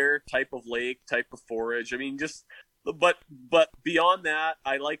 time of year, type of lake, type of forage. But beyond that,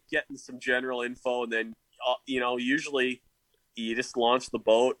 I like getting some general info, and then, usually you just launch the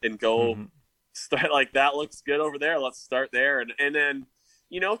boat and go start like, that looks good over there. Let's start there. And then,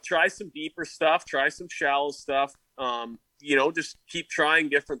 try some deeper stuff, try some shallow stuff. Just keep trying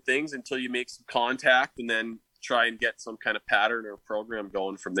different things until you make some contact, and then try and get some kind of pattern or program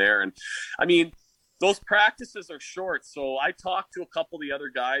going from there. And I mean, those practices are short, so I talk to a couple of the other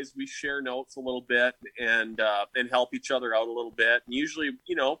guys. We share notes a little bit and help each other out a little bit. And usually,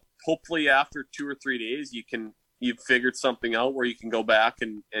 you know, hopefully after 2 or 3 days, you've figured something out where you can go back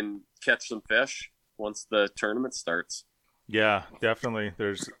and catch some fish once the tournament starts. Yeah, definitely.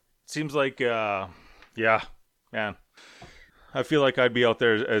 Seems like yeah, man. I feel like I'd be out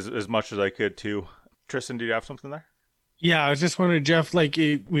there as much as I could too. Tristan, do you have something there? Yeah, I was just wondering, Jeff, like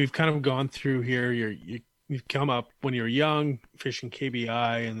we've kind of gone through here. You've come up when you were young, fishing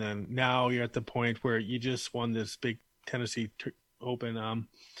KBI, and then now you're at the point where you just won this big Tennessee Open.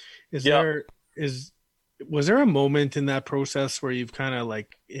 Was there a moment in that process where you've kind of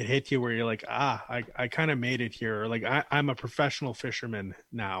like it hit you where you're like, I kind of made it here, or like I'm a professional fisherman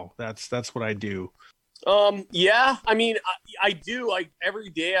now. That's what I do. Yeah, I mean, I do. Every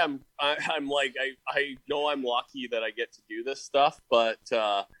day I'm like, I know I'm lucky that I get to do this stuff, but,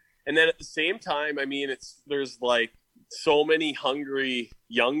 and then at the same time, I mean, there's like so many hungry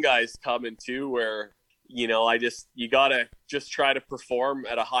young guys coming too, where, you know, you gotta just try to perform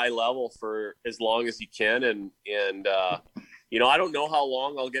at a high level for as long as you can. And, you know, I don't know how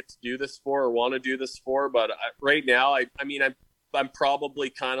long I'll get to do this for or want to do this for, but right now, I'm probably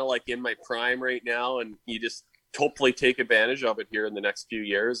kind of like in my prime right now, and you just hopefully take advantage of it here in the next few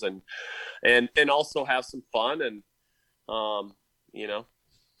years and also have some fun and, you know,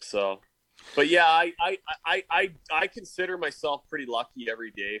 so, but yeah, I consider myself pretty lucky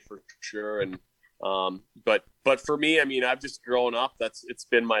every day for sure. And, but for me, I mean, I've just grown up, it's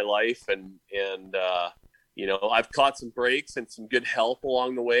been my life and, you know, I've caught some breaks and some good help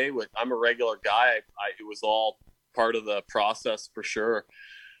along the way I'm a regular guy. It was all part of the process for sure.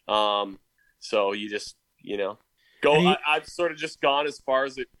 So you just, you know, go. I've sort of just gone as far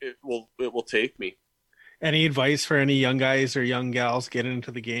as it will take me. Any advice for any young guys or young gals getting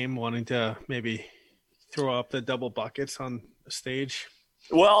into the game, wanting to maybe throw up the double buckets on the stage?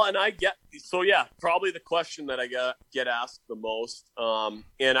 Well, and probably the question that I get asked the most.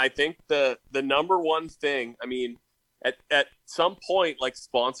 And I think the number one thing, I mean, at some point, like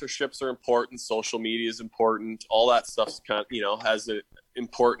sponsorships are important, social media is important, all that stuff's kind of, you know, has an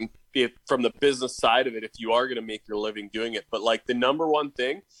important from the business side of it if you are going to make your living doing it. But like the number one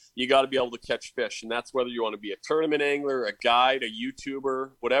thing, you got to be able to catch fish, and that's whether you want to be a tournament angler, a guide, a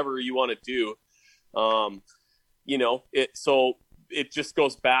YouTuber, whatever you want to do. You know, it just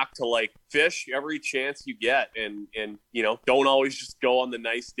goes back to like fish every chance you get and, you know, don't always just go on the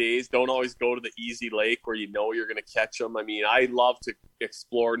nice days. Don't always go to the easy lake where you know you're going to catch them. I mean, I love to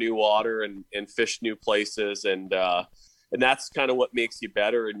explore new water and fish new places. And that's kind of what makes you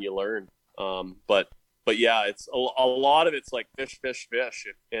better and you learn. But yeah, it's a lot of it's like fish.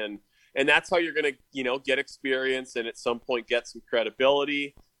 And that's how you're going to, you know, get experience and at some point get some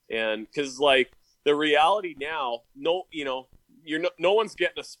credibility. And cause like the reality now, no one's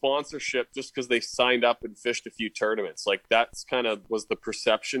getting a sponsorship just because they signed up and fished a few tournaments. Like that's kind of was the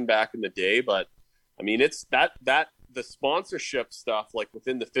perception back in the day. But I mean, it's that the sponsorship stuff, like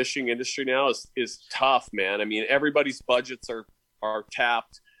within the fishing industry now is tough, man. I mean, everybody's budgets are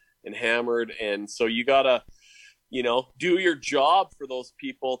tapped and hammered. And so you gotta, you know, do your job for those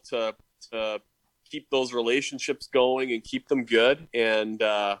people to keep those relationships going and keep them good. And,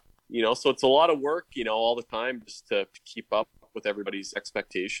 you know, so it's a lot of work, you know, all the time just to keep up with everybody's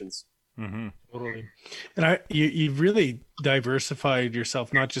expectations. Mm-hmm. Totally. And you've really diversified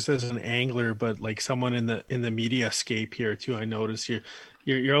yourself, not just as an angler, but like someone in the media scape here too. I noticed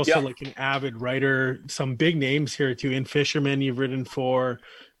you're also like an avid writer, some big names here too. In Fisherman, you've written for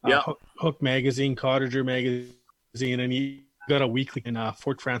Hook Magazine, Cottager Magazine, and you got a weekly in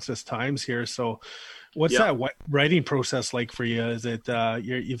Fort Francis Times here. So what's that writing process like for you? Is it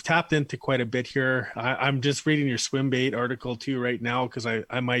you've tapped into quite a bit here? I'm just reading your swim bait article too right now because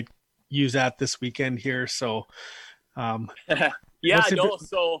I might use that this weekend here. So so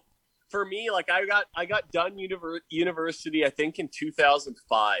for me, like I got done university I think in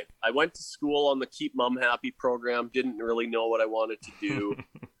 2005. I went to school on the Keep Mom Happy program, didn't really know what I wanted to do.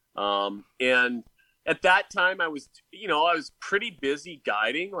 And at that time I was pretty busy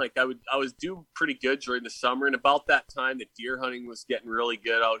guiding. Like I was doing pretty good during the summer, and about that time the deer hunting was getting really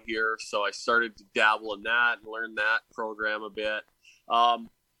good out here. So I started to dabble in that and learn that program a bit.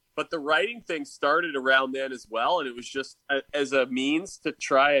 But the writing thing started around then as well. And it was just as a means to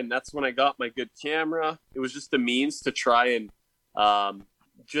try. And that's when I got my good camera. It was just a means to try and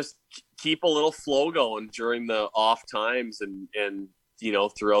just keep a little flow going during the off times and you know,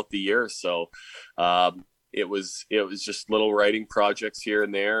 throughout the year. So it was just little writing projects here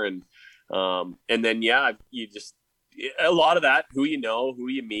and there. And And then, yeah, you just, a lot of that, who you know, who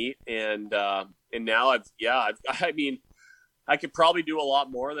you meet. And now I mean, I could probably do a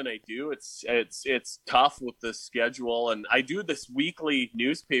lot more than I do. It's tough with the schedule, and I do this weekly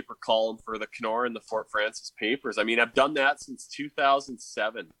newspaper column for the Kenora and the Fort Frances papers. I mean, I've done that since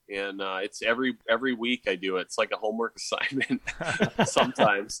 2007, and it's every week I do it. It's like a homework assignment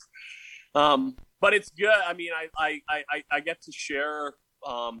sometimes, but it's good. I mean, I get to share,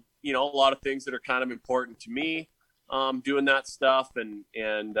 a lot of things that are kind of important to me, doing that stuff, and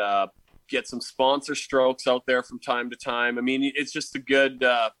get some sponsor strokes out there from time to time. I mean, it's just a good,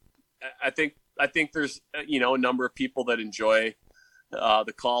 I think there's, a number of people that enjoy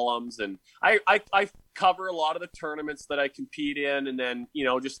the columns, and I cover a lot of the tournaments that I compete in, and then,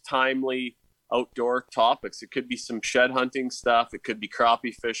 just timely outdoor topics. It could be some shed hunting stuff. It could be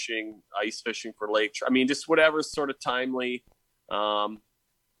crappie fishing, ice fishing for lake. I mean, just whatever's sort of timely,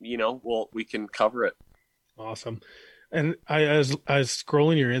 we can cover it. Awesome. And I was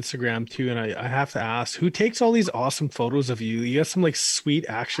scrolling your Instagram too, and I have to ask, who takes all these awesome photos of you? You got some like sweet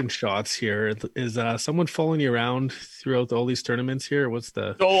action shots here. Is someone following you around throughout all these tournaments here? What's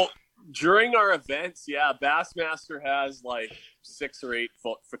the... So during our events, yeah, Bassmaster has like 6 or 8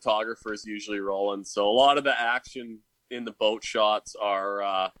 photographers usually rolling. So a lot of the action in the boat shots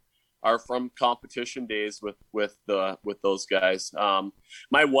are from competition days with those guys.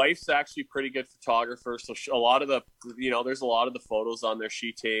 My wife's actually a pretty good photographer, so a lot of the, there's a lot of the photos on there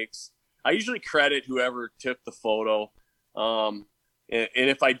she takes. I usually credit whoever took the photo, and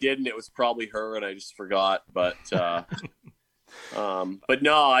if I didn't, it was probably her and I just forgot. But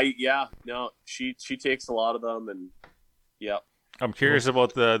she takes a lot of them, and yeah. I'm curious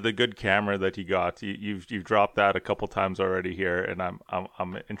about the good camera that you got. You've dropped that a couple times already here, and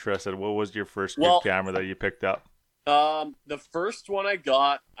I'm interested. What was your first good camera that you picked up? The first one I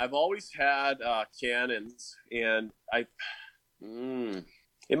got, I've always had Canons, and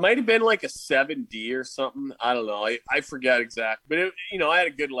it might have been like a 7D or something. I don't know. I forget exactly, but I had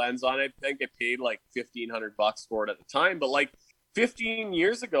a good lens on it. I think I paid like $1,500 for it at the time, but like 15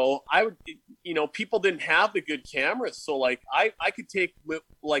 years ago, I would, people didn't have the good cameras. So like I could take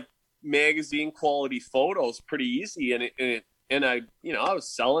like magazine quality photos pretty easy. And I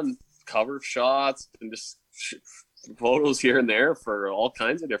was selling cover shots and just photos here and there for all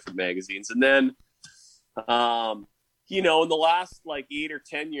kinds of different magazines. And then, in the last like 8 or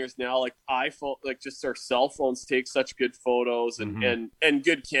 10 years now, like iPhone, like just our cell phones take such good photos, and and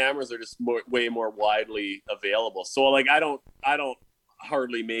good cameras are just way more widely available. So like I don't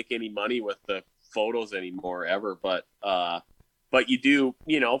hardly make any money with the photos anymore ever, but you do,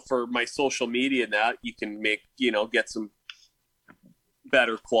 for my social media and that, you can make, get some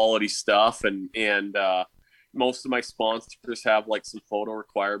better quality stuff, and most of my sponsors have like some photo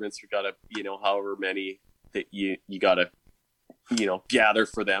requirements. We gotta, however many that you gotta, gather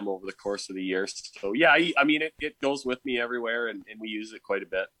for them over the course of the year. So yeah, I mean, it goes with me everywhere, and we use it quite a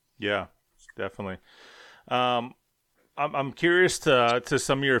bit. Yeah, definitely. I'm curious to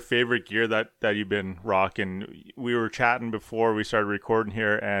some of your favorite gear that you've been rocking. We were chatting before we started recording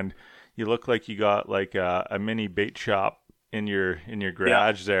here, and you look like you got like a mini bait shop in your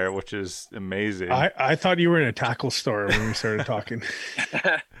garage there, which is amazing. I thought you were in a tackle store when we started talking.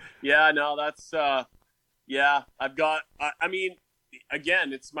 Yeah, no, that's I've got. I mean,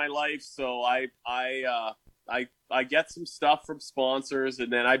 again, it's my life, so I get some stuff from sponsors,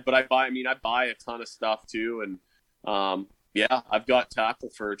 and then I buy a ton of stuff too, and I've got tackle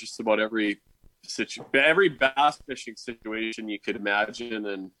for just about every bass fishing situation you could imagine,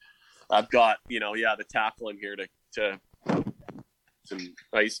 and I've got the tackle in here to some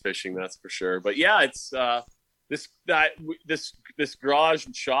ice fishing, that's for sure. But yeah, it's this garage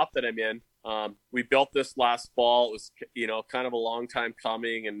and shop that I'm in. We built this last fall. It was, kind of a long time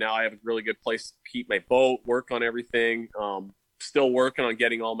coming, and now I have a really good place to keep my boat, work on everything. Still working on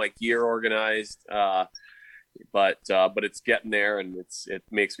getting all my gear organized. But it's getting there, and it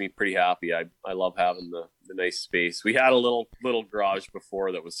makes me pretty happy. I love having the nice space. We had a little garage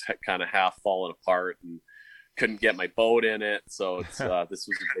before that was kind of half falling apart, and couldn't get my boat in it. So it's this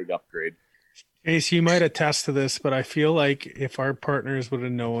was a big upgrade. Ace, you might attest to this, but I feel like if our partners would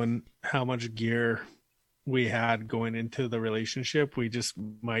have known how much gear we had going into the relationship, we just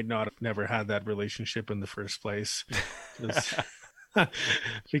might not have never had that relationship in the first place.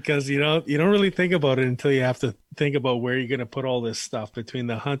 Because you don't really think about it until you have to think about where you're going to put all this stuff between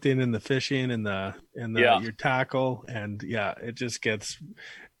the hunting and the fishing and your tackle, and it just gets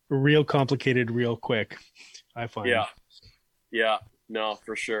real complicated real quick, I find. Yeah, no,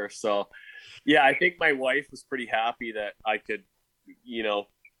 for sure. So yeah, I think my wife was pretty happy that I could,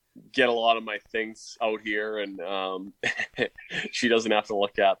 get a lot of my things out here, and she doesn't have to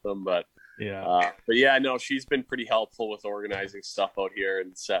look at them. But yeah, no, she's been pretty helpful with organizing stuff out here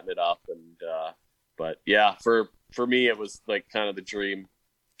and setting it up. And but yeah, for me, it was like kind of the dream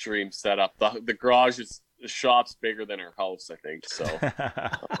setup. The garage the shop's bigger than our house, I think. So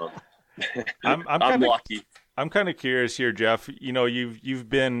I'm lucky. I'm kind of curious here, Jeff. You know, you've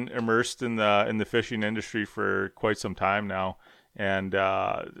been immersed in the fishing industry for quite some time now, and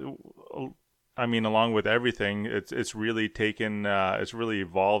I mean, along with everything, it's really taken, it's really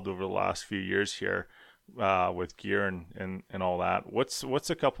evolved over the last few years here with gear and all that. What's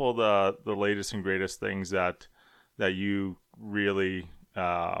a couple of the latest and greatest things that you really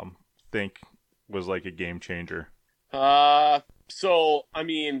think was like a game changer? So I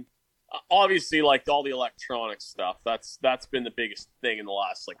mean, obviously, like all the electronic stuff, that's been the biggest thing in the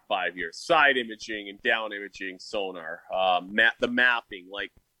last like 5 years. Side imaging and down imaging, sonar, the mapping,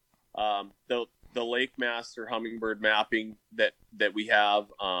 like the Lake Master Humminbird mapping that we have.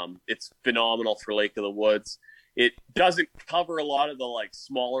 It's phenomenal for Lake of the Woods. It doesn't cover a lot of the like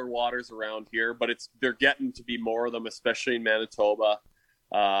smaller waters around here, but they're getting to be more of them, especially in Manitoba.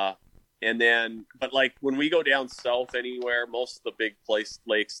 But like when we go down south anywhere, most of the big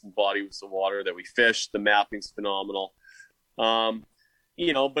lakes and bodies of water that we fish, the mapping's phenomenal.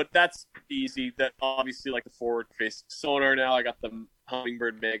 You know, but that's easy. That obviously, like the forward-facing sonar now, I got the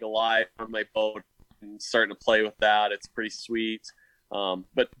Humminbird Mega Live on my boat and starting to play with that. It's pretty sweet.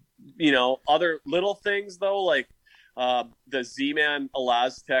 But you know, other little things though, like the Z-Man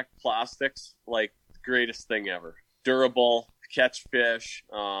Elastec plastics, like the greatest thing ever. Durable, catch fish.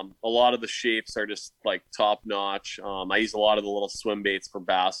 A lot of the shapes are just like top notch. I use a lot of the little swim baits for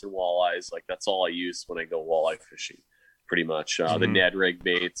bass and walleyes. Like that's all I use when I go walleye fishing, pretty much. The Ned rig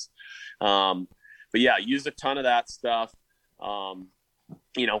baits. But yeah, use a ton of that stuff.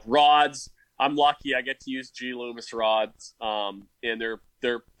 You know, rods. I'm lucky. I get to use G Loomis rods, and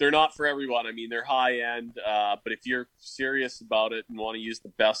they're not for everyone. I mean, they're high end, but if you're serious about it and want to use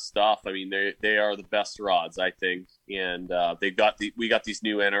the best stuff, I mean, they are the best rods, I think. And we got these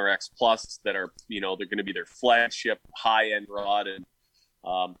new NRX Plus that are, you know, they're going to be their flagship high end rod, and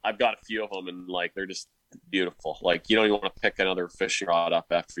I've got a few of them, and like they're just beautiful. Like you don't even want to pick another fishing rod up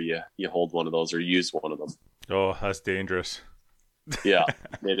after you hold one of those or use one of them. Oh, that's dangerous. Yeah,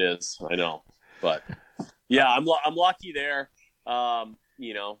 it is. I know, but yeah, I'm lucky there.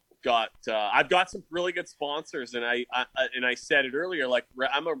 You know, I've got some really good sponsors, and I said it earlier, like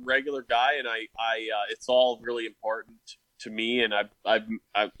I'm a regular guy, and I it's all really important to me, and I've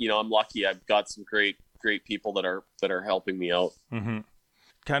you know, I'm lucky. I've got some great people that are helping me out. Mm-hmm.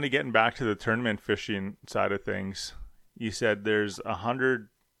 Kind of getting back to the tournament fishing side of things, you said there's 100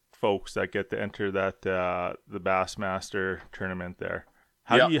 folks that get to enter that the Bassmaster tournament there.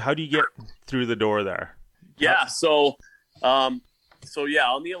 How do you get through the door there? Yeah, so yeah,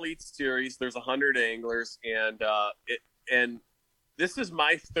 on the Elite Series, there's 100 anglers, and this is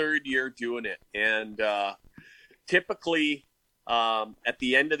my third year doing it. And typically, at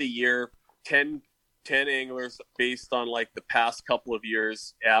the end of the year, 10 anglers based on like the past couple of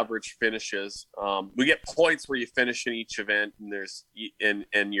years average finishes. We get points where you finish in each event,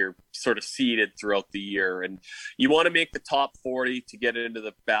 and you're sort of seeded throughout the year, and you want to make the top 40 to get into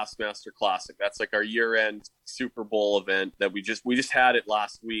the Bassmaster Classic. That's like our year-end Super Bowl event that we just had it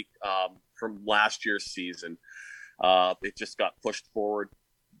last week from last year's season. It just got pushed forward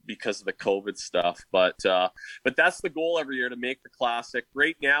because of the COVID stuff, but that's the goal every year, to make the Classic.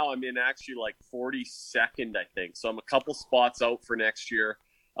 Right now I'm in actually like 42nd, I think, so I'm a couple spots out for next year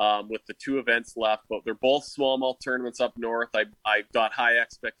with the 2 events left, but they're both smallmouth tournaments up north. I got high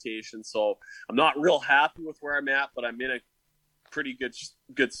expectations, so I'm not real happy with where I'm at, but I'm in a pretty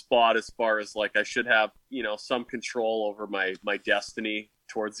good spot as far as like I should have, you know, some control over my destiny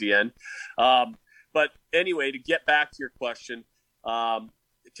towards the end. But anyway, to get back to your question,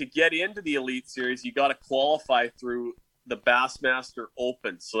 to get into the Elite Series, you got to qualify through the Bassmaster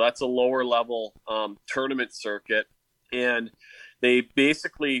Open. So that's a lower level tournament circuit. And they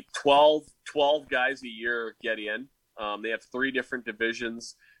basically 12 guys a year get in. They have 3 different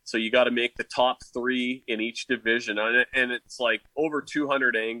divisions. So you got to make the top 3 in each division. And it's like over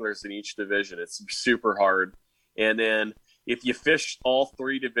 200 anglers in each division. It's super hard. And then if you fish all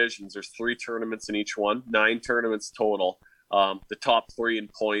 3 divisions, there's 3 tournaments in each one, 9 tournaments total. The top 3 in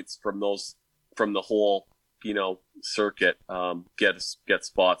points from the whole, you know, circuit get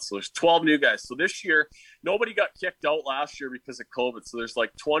spots. So there's 12 new guys. So this year, nobody got kicked out last year because of COVID. So there's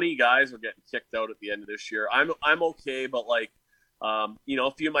like 20 guys are getting kicked out at the end of this year. I'm okay, but like A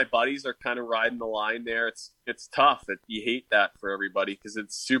few of my buddies are kind of riding the line there. It's tough. You hate that for everybody because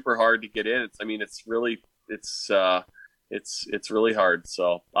it's super hard to get in. It's really hard.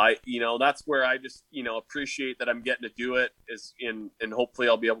 So that's where I just, appreciate that I'm getting to do it and hopefully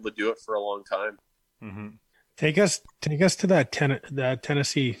I'll be able to do it for a long time. Mm-hmm. Take us to that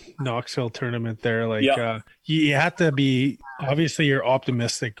Tennessee Knoxville tournament there. Like, you have to be, obviously you're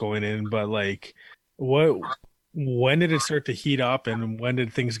optimistic going in, but like when did it start to heat up and when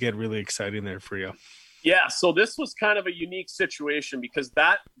did things get really exciting there for you? Yeah. So this was kind of a unique situation because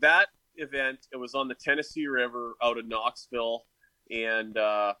that event, it was on the Tennessee River out of Knoxville, and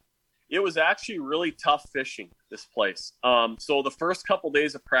it was actually really tough fishing, this place. So the first couple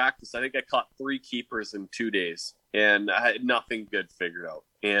days of practice, I think I caught 3 keepers in 2 days, and I had nothing good figured out.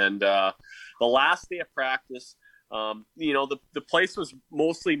 And the last day of practice, the place was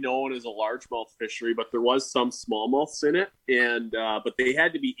mostly known as a largemouth fishery, but there was some smallmouths in it, and but they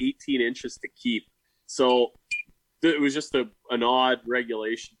had to be 18 inches to keep. So it was just an odd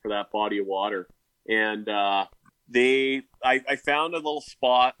regulation for that body of water. And I found a little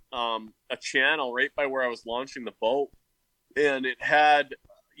spot, a channel right by where I was launching the boat, and it had,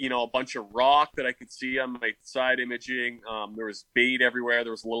 a bunch of rock that I could see on my side imaging. There was bait everywhere.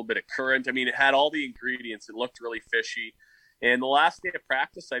 There was a little bit of current. It had all the ingredients. It looked really fishy. And the last day of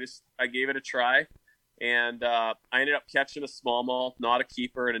practice, I gave it a try, and I ended up catching a smallmouth, not a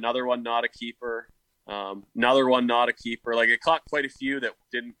keeper, and another one, not a keeper. Another one, not a keeper. Like, I caught quite a few that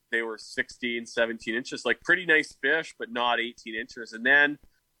they were 16, 17 inches, like pretty nice fish, but not 18 inches. And then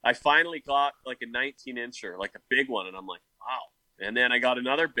I finally got like a 19 incher, like a big one. And I'm like, wow. And then I got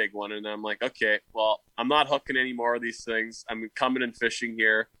another big one, and I'm like, okay, well, I'm not hooking any more of these things. I'm coming and fishing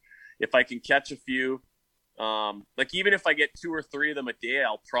here. If I can catch a few, even if I get 2 or 3 of them a day,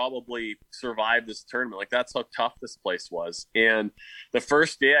 I'll probably survive this tournament. Like, that's how tough this place was. And the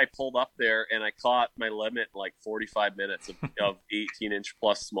first day I pulled up there and I caught my limit in like 45 minutes of 18-inch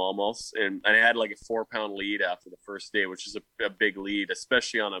plus smallmouths. And I had like a 4-pound lead after the first day, which is a big lead,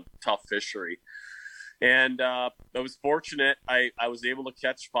 especially on a tough fishery. And I was fortunate. I was able to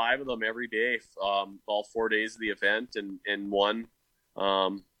catch 5 of them every day, all 4 days of the event, and one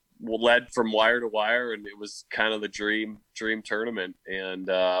led from wire to wire, and it was kind of the dream tournament. And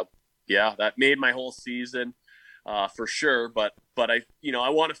that made my whole season for sure. But I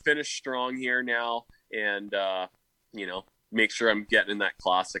want to finish strong here now, and make sure I'm getting in that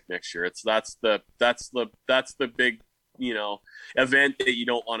classic next year. That's the big event that you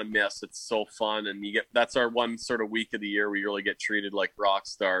don't want to miss. It's so fun, and that's our one sort of week of the year we really get treated like rock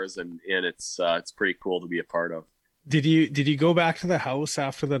stars, and it's pretty cool to be a part of. Did you go back to the house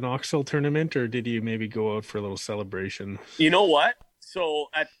after the Knoxville tournament, or did you maybe go out for a little celebration? You know what? So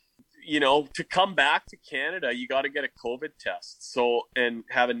to come back to Canada, you got to get a COVID test. And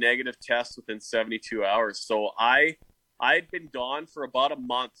have a negative test within 72 hours. So I'd been gone for about a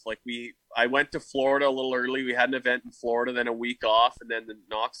month. I went to Florida a little early. We had an event in Florida, then a week off, and then the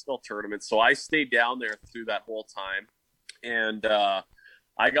Knoxville tournament. So I stayed down there through that whole time. And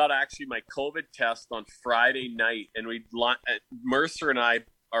I got actually my COVID test on Friday night, and Mercer and I,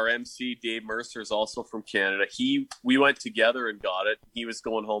 our MC Dave Mercer is also from Canada. We went together and got it. He was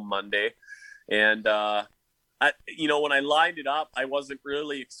going home Monday, and when I lined it up, I wasn't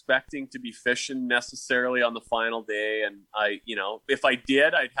really expecting to be fishing necessarily on the final day, and if I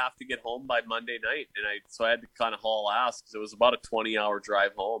did, I'd have to get home by Monday night, so I had to kind of haul ass because it was about a 20-hour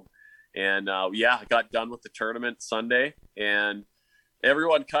drive home, and I got done with the tournament Sunday, and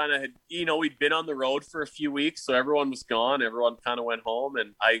everyone kind of had, we'd been on the road for a few weeks, so everyone was gone. Everyone kind of went home,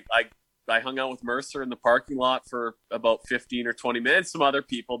 and I hung out with Mercer in the parking lot for about 15 or 20 minutes, some other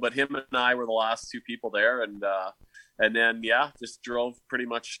people, but him and I were the last 2 people there. And then, just drove pretty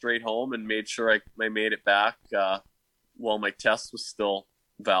much straight home and made sure I made it back while my test was still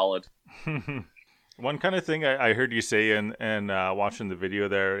valid. One kind of thing I heard you say and watching the video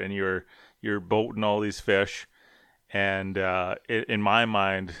there, and you're boating all these fish. And in my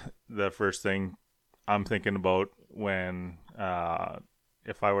mind, the first thing I'm thinking about when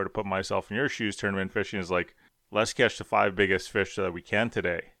if I were to put myself in your shoes, tournament fishing is like, let's catch the 5 biggest fish that we can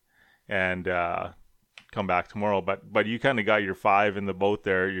today, and come back tomorrow. But you kind of got your 5 in the boat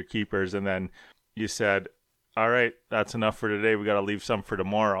there, your keepers, and then you said, all right, that's enough for today. We got to leave some for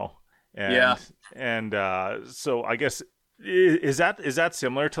tomorrow. And so I guess. Is that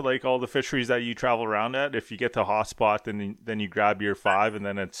similar to like all the fisheries that you travel around at? If you get to a hot spot, then you grab your 5, and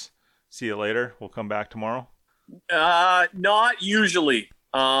then it's see you later. We'll come back tomorrow. Not usually.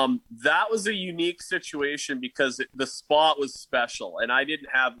 That was a unique situation because the spot was special, and I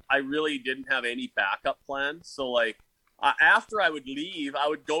really didn't have any backup plan. So after I would leave, I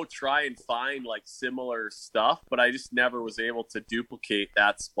wowould go try and find like similar stuff, but I just never was able to duplicate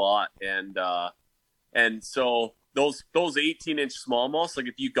that spot. And so those 18-inch smallmouths, like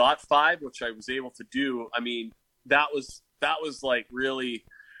if you got 5, which I was able to do, I mean, that was like really,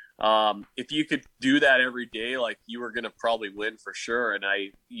 if you could do that every day, like you were going to probably win for sure. And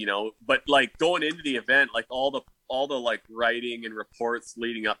but like going into the event, like all the like writing and reports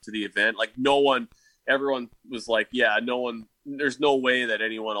leading up to the event, like everyone was like, yeah, there's no way that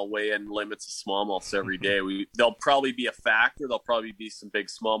anyone will weigh in limits of smallmouths every day. There'll probably be a factor. There'll probably be some big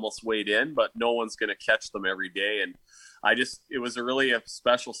smallmouths weighed in, but no one's going to catch them every day. And it was really a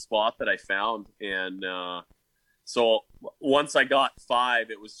special spot that I found. And, so once I got 5,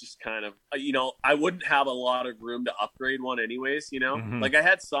 it was just kind of, I wouldn't have a lot of room to upgrade one anyways, Mm-hmm. like I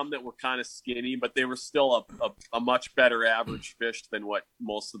had some that were kind of skinny, but they were still a much better average fish than what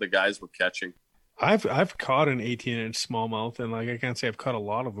most of the guys were catching. I've caught an 18-inch smallmouth, and like I can't say I've caught a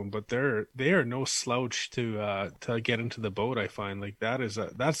lot of them, but they are no slouch to get into the boat. I find like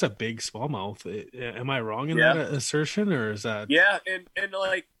that's a big smallmouth. Am I wrong in that assertion, or is that? Yeah, and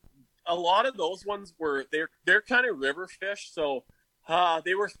like a lot of those ones they're kind of river fish, so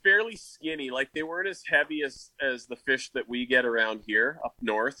they were fairly skinny. Like they weren't as heavy as the fish that we get around here up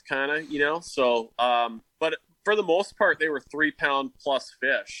north, kind of, So, but for the most part, they were 3-pound plus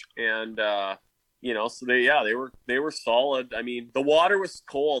fish, and so they were solid. I mean, the water was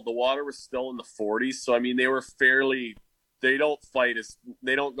cold. The water was still in the 40s. So, I mean, they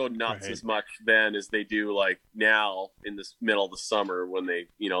don't go nuts as much then as they do like now in this middle of the summer when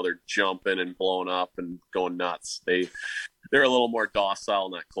they're jumping and blowing up and going nuts. They're a little more docile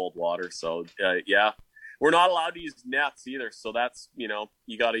in that cold water. So, we're not allowed to use nets either. So that's, you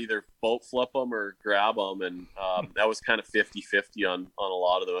got to either boat flip them or grab them. And that was kind of 50-50 on a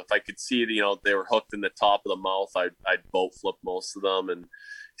lot of them. If I could see, they were hooked in the top of the mouth, I'd boat flip most of them. And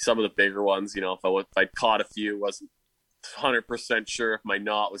some of the bigger ones, if I'd caught a few, wasn't 100% sure if my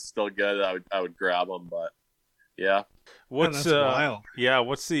knot was still good, I would grab them. But yeah. What's wild. Yeah.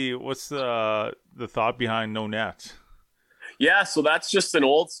 What's the thought behind no nets? Yeah, so that's just an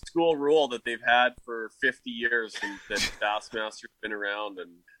old school rule that they've had for 50 years, and that Bassmaster's been around, and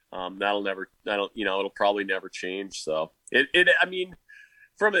it'll probably never change. So I mean,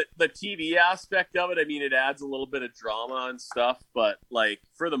 from the TV aspect of it, I mean, it adds a little bit of drama and stuff, but like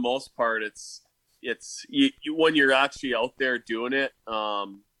for the most part, it's when you're actually out there doing it,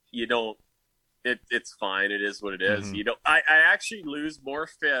 it's fine. It is what it is. Mm-hmm. I actually lose more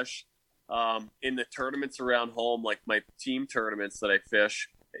fish in the tournaments around home, like my team tournaments that I fish,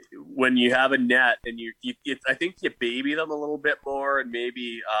 when you have a net and I think you baby them a little bit more, and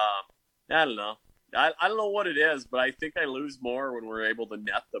maybe I don't know. I don't know what it is, but I think I lose more when we're able to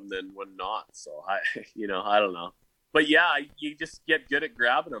net them than when not. So I don't know. But yeah, you just get good at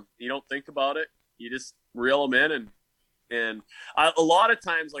grabbing them. You don't think about it. You just reel them in, and a lot of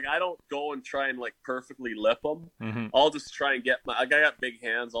times, like I don't go and try and like perfectly lip them. Mm-hmm. I'll just try and I got big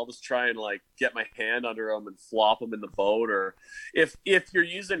hands. I'll just try and like get my hand under them and flop them in the boat. Or if you're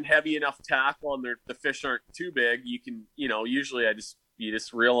using heavy enough tackle and the fish aren't too big, you can, usually you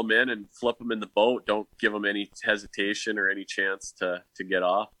just reel them in and flip them in the boat. Don't give them any hesitation or any chance to get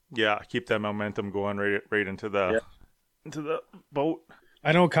off. Yeah, keep that momentum going right into the boat.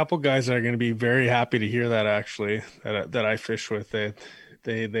 I know a couple guys that are going to be very happy to hear that, actually, that I fish with.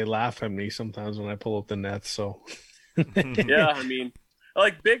 They laugh at me sometimes when I pull up the nets. So yeah, I mean,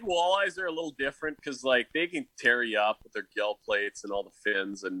 like big walleyes are a little different because like they can tear you up with their gill plates and all the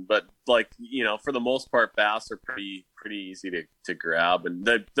fins, but like for the most part, bass are pretty easy to grab. And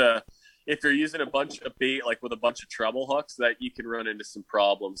the if you're using a bunch of bait, like with a bunch of treble hooks, that you can run into some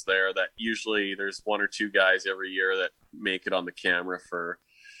problems there. That usually there's 1 or 2 guys every year that make it on the camera for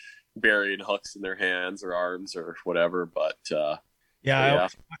burying hooks in their hands or arms or whatever. But I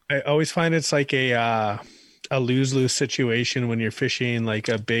always find it's like a lose-lose situation when you're fishing like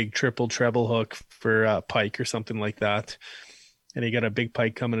a big triple treble hook for a pike or something like that. And you got a big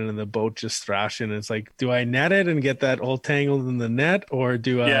pike coming in the boat just thrashing. It's like, do I net it and get that all tangled in the net, or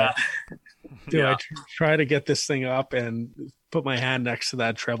do I try to get this thing up and put my hand next to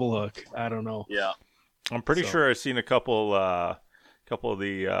that treble hook? I don't know. Yeah, I'm pretty sure I've seen a couple of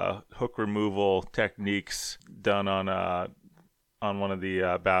the hook removal techniques done on one of the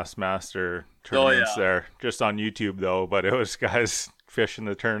Bassmaster tournaments there, just on YouTube though. But it was guys fishing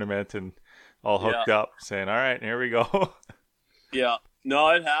the tournament and all hooked up, saying, "All right, here we go." Yeah, no,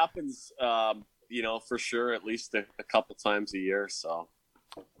 it happens, for sure, at least a couple times a year. So,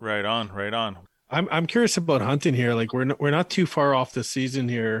 right on. I'm curious about hunting here. Like we're not too far off the season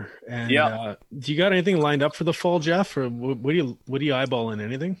here, and do you got anything lined up for the fall, Jeff? Or what are you eyeballing?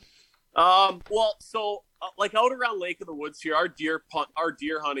 Anything? Well, so like out around Lake of the Woods here, our deer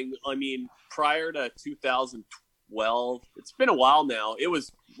hunting. I mean, prior to 2012, it's been a while now. It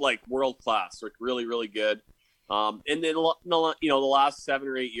was like world class, like really, really good. And then the last 7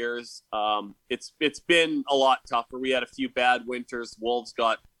 or 8 years, it's been a lot tougher. We had a few bad winters. Wolves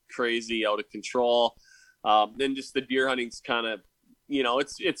got crazy, out of control. Then just the deer hunting's kind of,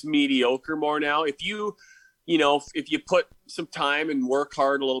 it's mediocre more now. If you put some time and work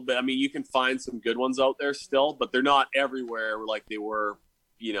hard a little bit, I mean, you can find some good ones out there still, but they're not everywhere like they were,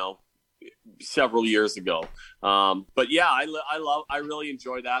 several years ago. But yeah, I really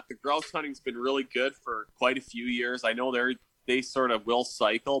enjoy that. The grouse hunting's been really good for quite a few years. I know they sort of will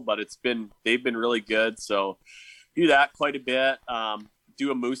cycle, but they've been really good. So do that quite a bit. Do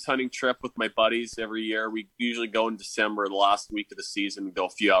a moose hunting trip with my buddies every year. We usually go in December, the last week of the season, go a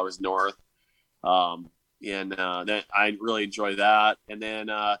few hours north. Then I really enjoy that. And then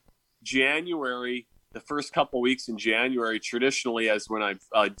January, the first couple of weeks in January, traditionally is when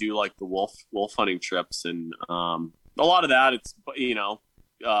I do like the wolf hunting trips, and a lot of that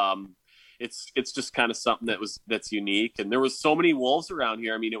it's just kind of something that's unique. And there was so many wolves around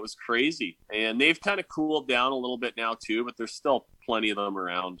here. I mean, it was crazy, and they've kind of cooled down a little bit now too, but there's still plenty of them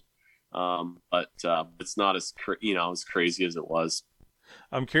around. But it's not as as crazy as it was.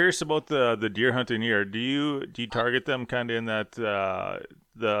 I'm curious about the deer hunting here. Do you target them kind of in that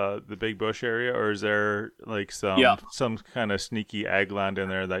the big bush area, or is there like some kind of sneaky ag land in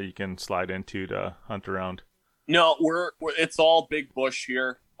there that you can slide into to hunt around? No, it's all big bush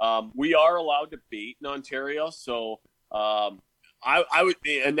here. We are allowed to bait in Ontario, so I would,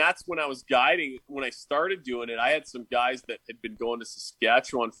 and that's when I was guiding. When I started doing it, I had some guys that had been going to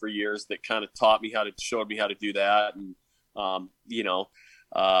Saskatchewan for years that kind of showed me how to do that, and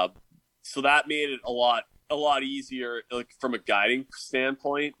so that made it a lot easier, like from a guiding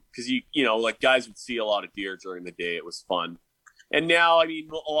standpoint, because like guys would see a lot of deer during the day. It was fun. And now, I mean,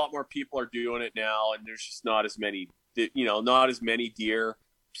 a lot more people are doing it now, and there's just not as many deer.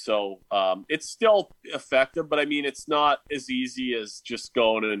 So it's still effective, but I mean, it's not as easy as just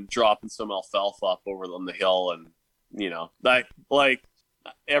going and dropping some alfalfa up over on the hill, and like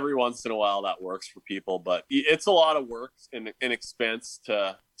every once in a while that works for people, but it's a lot of work and expense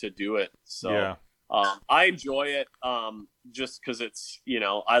to do it. So yeah. I enjoy it just because it's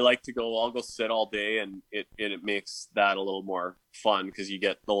I'll go sit all day, and it makes that a little more fun because you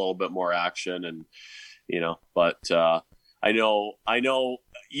get a little bit more action, and but I know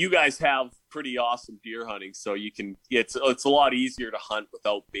you guys have pretty awesome deer hunting, so it's a lot easier to hunt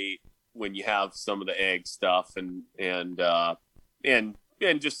without bait when you have some of the egg stuff and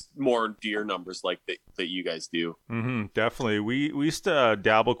just more deer numbers like that you guys do. Mm-hmm, definitely. We used to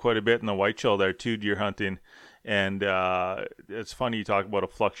dabble quite a bit in the whitetail there too, deer hunting. And it's funny you talk about a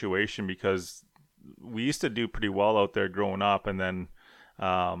fluctuation, because we used to do pretty well out there growing up. And then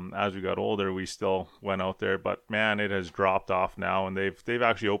as we got older, we still went out there. But man, it has dropped off now. And they've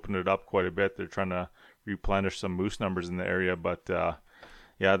actually opened it up quite a bit. They're trying to replenish some moose numbers in the area. But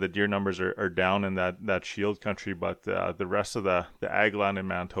yeah, the deer numbers are down in that shield country, but the rest of the ag land in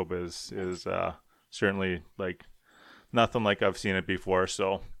Manitoba is certainly like nothing like I've seen it before.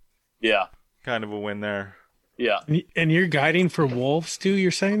 So yeah, kind of a win there. Yeah. And you're guiding for wolves too,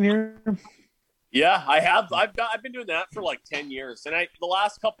 you're saying here? Yeah, I have. I've been doing that for like 10 years, and the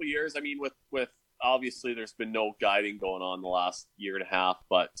last couple of years, I mean, with obviously there's been no guiding going on the last year and a half,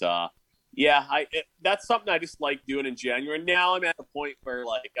 but yeah, that's something I just like doing in January. Now I'm at the point where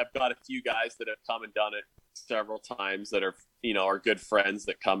like I've got a few guys that have come and done it several times that are are good friends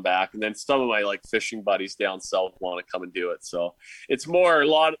that come back, and then some of my like fishing buddies down south want to come and do it. So it's more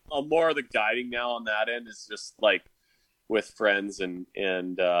more of the guiding now on that end is just like with friends and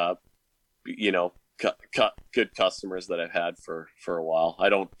good customers that I've had for a while. I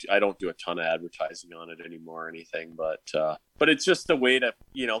don't do a ton of advertising on it anymore or anything, but it's just a way to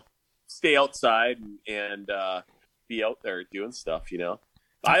stay outside and be out there doing stuff.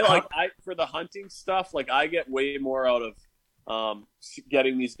 I for the hunting stuff, like I get way more out of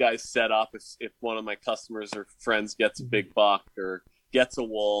getting these guys set up. If one of my customers or friends gets a big buck or gets a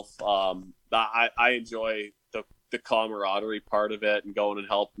wolf, I enjoy the camaraderie part of it and going and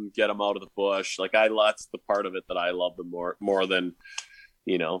help them get them out of the bush. Like that's the part of it that I love the more than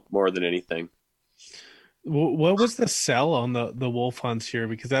anything. What was the sell on the wolf hunts here?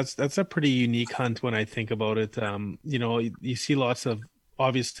 Because that's a pretty unique hunt when I think about it. You see lots of,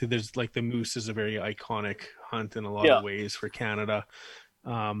 obviously there's like the moose is a very iconic hunt in a lot of ways for Canada.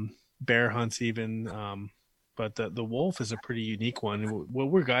 bear hunts even. But the wolf is a pretty unique one.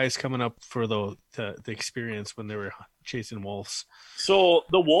 What were guys coming up for the experience when they were chasing wolves? So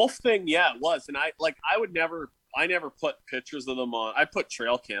the wolf thing, yeah, it was. And I never put pictures of them on. I put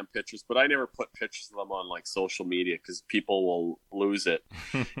trail cam pictures, but I never put pictures of them on like social media because people will lose it.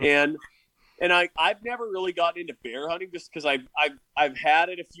 and I've never really gotten into bear hunting just because I've had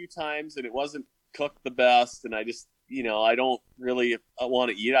it a few times and it wasn't cooked the best, and I just I don't really want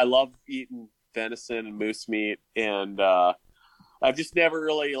to eat. I love eating venison and moose meat, and I've just never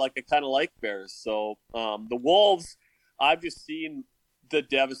really I kind of like bears. So the wolves, I've just seen the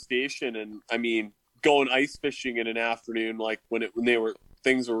devastation, and I mean going ice fishing in an afternoon like when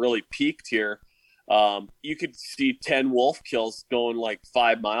things were really peaked here. You could see 10 wolf kills going like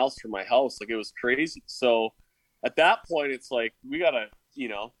 5 miles from my house. Like it was crazy. So at that point, it's like, we gotta,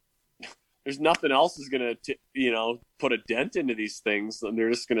 there's nothing else is going to, put a dent into these things, and they're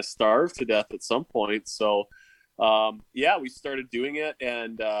just going to starve to death at some point. So, we started doing it,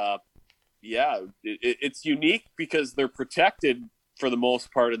 and it's unique because they're protected for the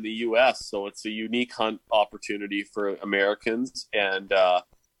most part in the U.S. So it's a unique hunt opportunity for Americans, and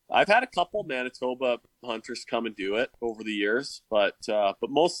I've had a couple Manitoba hunters come and do it over the years, but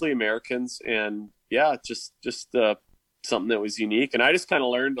mostly Americans, and just something that was unique. And I just kind of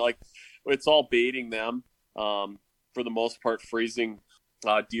learned it's all baiting them, for the most part, freezing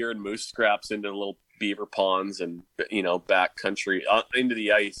deer and moose scraps into little beaver ponds and back country into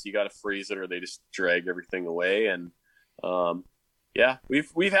the ice. You got to freeze it or they just drag everything away. And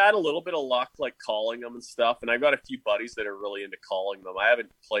we've had a little bit of luck calling them and stuff, and I've got a few buddies that are really into calling them. I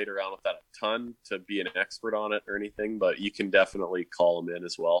haven't played around with that a ton to be an expert on it or anything, but you can definitely call them in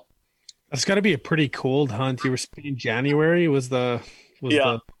as well. That's got to be a pretty cold hunt. You were saying January was the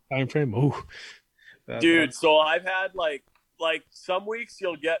time frame. Ooh, dude. So I've had like some weeks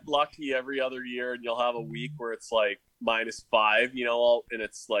you'll get lucky every other year, and you'll have a week where it's like -5, and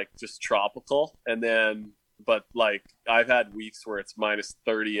it's like just tropical, and then. But I've had weeks where it's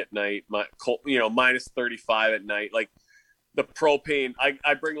 -30 at night, -35 at night. Like the propane,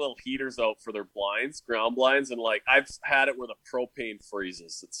 I bring little heaters out for their blinds, ground blinds, and I've had it where the propane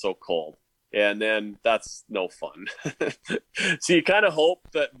freezes. It's so cold, and then that's no fun. So you kind of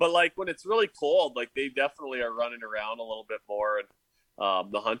hope that, but when it's really cold, they definitely are running around a little bit more,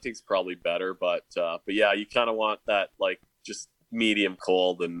 and the hunting's probably better. But yeah, you kind of want that just medium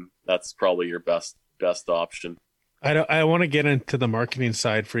cold, and that's probably your best option. I want to get into the marketing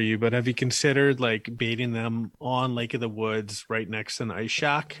side for you, but have you considered baiting them on Lake of the Woods right next to an ice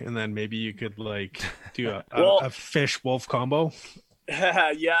shack, and then maybe you could do a fish wolf combo?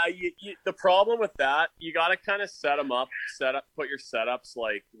 Yeah, the problem with that, you got to kind of put your setups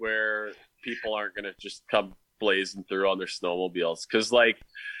where people aren't going to just come blazing through on their snowmobiles, because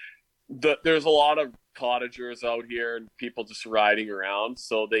there's a lot of cottagers out here and people just riding around,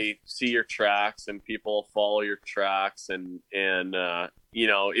 so they see your tracks and people follow your tracks, and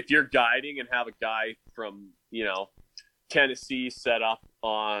if you're guiding and have a guy from Tennessee set up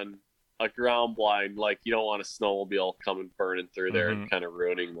on a ground blind, you don't want a snowmobile coming burning through there and kind of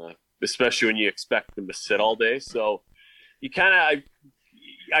ruining especially when you expect them to sit all day. So you kind of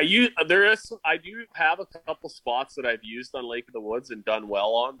I do have a couple spots that I've used on Lake of the Woods and done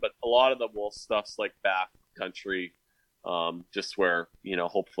well on, but a lot of the wolf stuff's back country, just where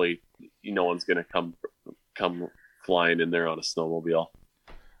hopefully no one's gonna come flying in there on a snowmobile.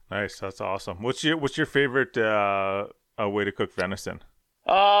 Nice, that's awesome. What's your favorite way to cook venison?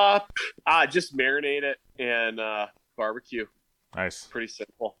 Just marinate it and barbecue. Nice, pretty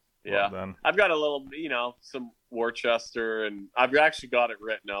simple. Yeah, well I've got a little, some Worcester, and I've actually got it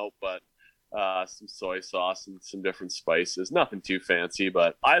written out, but some soy sauce and some different spices. Nothing too fancy,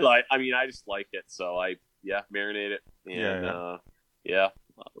 but I just like it. So I marinate it, and I'll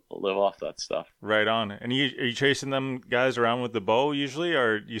live off that stuff. Right on. And are you chasing them guys around with the bow usually,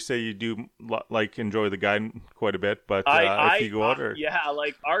 or you say you do enjoy the guide quite a bit, but if you go out or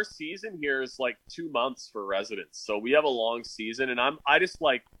our season here is 2 months for residents, so we have a long season, and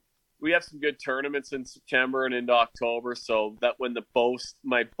we have some good tournaments in September and into October, so that when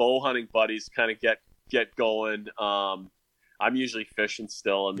my bow hunting buddies kind of get going, I'm usually fishing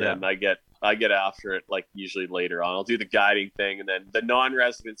still, and then I get after it usually later on. I'll do the guiding thing, and then the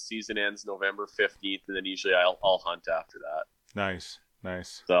non-resident season ends November 15th, and then usually I'll hunt after that. Nice.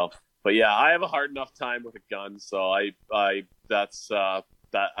 So, but yeah, I have a hard enough time with a gun, so I'm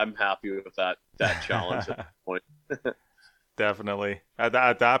happy with that challenge at this point. Definitely. At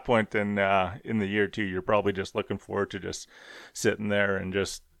that point in the year too, you're probably just looking forward to just sitting there and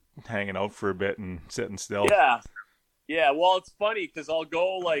just hanging out for a bit and sitting still. Yeah. Well, it's funny because I'll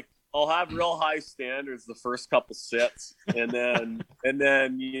go I'll have real high standards the first couple sits, and then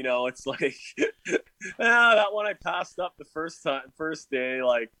it's like, that one I passed up the first day,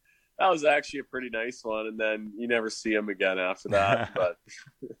 like that was actually a pretty nice one, and then you never see them again after that. But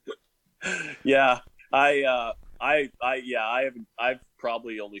yeah, I've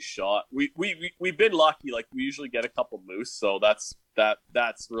probably only shot. We've been lucky. Like we usually get a couple moose, so that's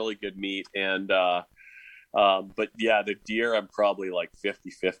really good meat. And but yeah, the deer, I'm probably like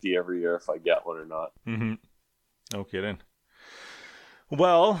 50-50 every year if I get one or not. Mm-hmm. No kidding.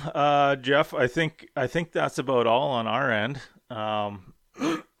 Well, Jeff, I think that's about all on our end.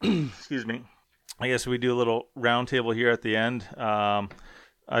 Excuse me. I guess we do a little roundtable here at the end. I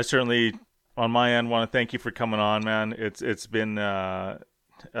certainly, on my end, want to thank you for coming on, man. It's been a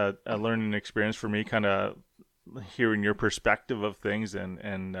learning experience for me, kind of hearing your perspective of things,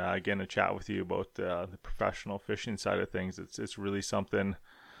 and again, a chat with you about the professional fishing side of things. It's really something,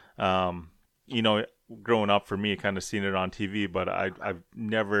 growing up for me, kind of seen it on TV, but I've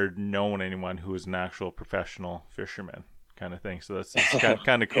never known anyone who is an actual professional fisherman, kind of thing. So that's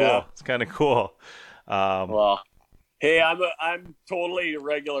kind of cool. Yeah. It's kind of cool. Well, hey, I'm totally a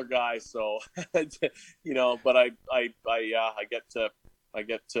regular guy, so but I get to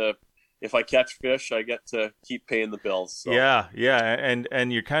if I catch fish, I get to keep paying the bills. So. Yeah,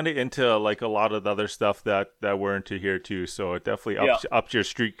 and you're kind of into like a lot of the other stuff that we're into here too. So it definitely ups your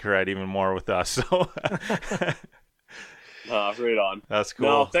street cred even more with us. So right on. That's cool.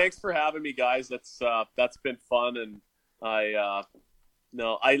 No, thanks for having me, guys. That's been fun, and I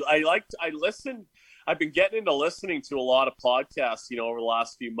listen. I've been getting into listening to a lot of podcasts, over the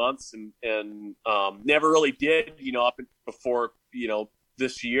last few months, and never really did, up before,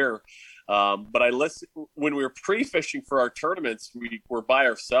 this year. But I listen when we were pre-fishing for our tournaments. We were by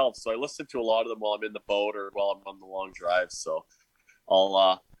ourselves, so I listened to a lot of them while I'm in the boat or while I'm on the long drive. So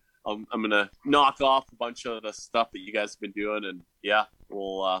I'm gonna knock off a bunch of the stuff that you guys have been doing, and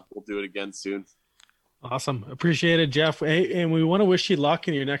we'll do it again soon. Awesome. Appreciate it, Jeff. Hey, and we want to wish you luck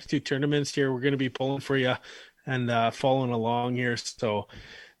in your next two tournaments here. We're going to be pulling for you and following along here. So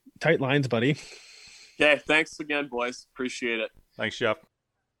tight lines, buddy. Okay. Thanks again, boys. Appreciate it. Thanks, Jeff.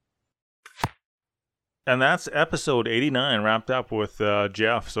 And that's episode 89 wrapped up with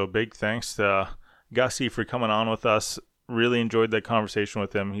Jeff. So big thanks to Gussie for coming on with us. Really enjoyed that conversation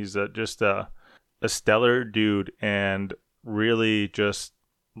with him. He's just a stellar dude, and really just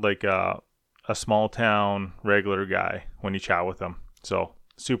like a small town regular guy when you chat with him. So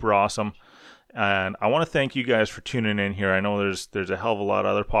super awesome. And I want to thank you guys for tuning in here. I know there's a hell of a lot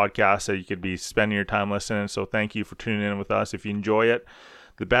of other podcasts that you could be spending your time listening. So thank you for tuning in with us. If you enjoy it,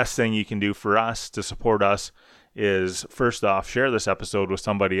 the best thing you can do for us to support us is, first off, share this episode with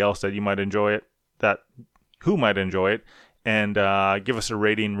somebody else that you might enjoy it, who might enjoy it, and give us a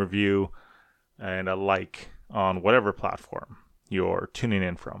rating, review, and a like on whatever platform you're tuning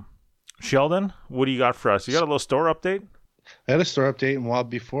in from. Sheldon, what do you got for us? You got a little store update? I had a store update, and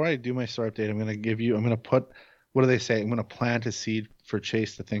before I do my store update, I'm going to put, what do they say? I'm going to plant a seed for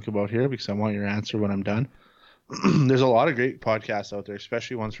Chase to think about here, because I want your answer when I'm done. There's a lot of great podcasts out there,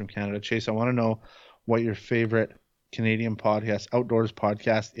 especially ones from Canada. Chase, I want to know what your favorite Canadian outdoors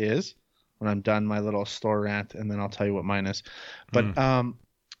podcast is when I'm done my little store rant, and then I'll tell you what mine is. But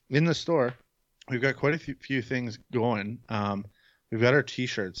in the store, we've got quite a few things going. We've got our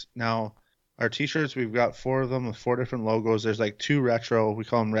t-shirts. Now, our t-shirts, we've got 4 of them with 4 different logos. There's like 2 retro, we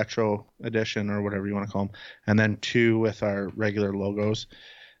call them retro edition or whatever you want to call them, and then 2 with our regular logos.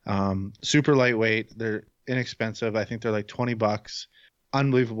 Super lightweight. They're inexpensive. I think they're like $20.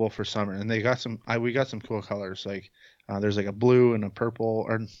 Unbelievable for summer. And we got some cool colors. Like there's like a blue and a purple,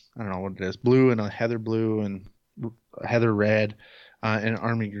 or I don't know what it is, blue and a heather blue and heather red and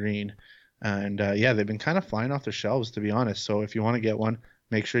army green. And they've been kind of flying off the shelves, to be honest. So if you want to get one,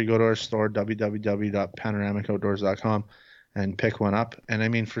 make sure you go to our store, www.panoramicoutdoors.com, and pick one up. And I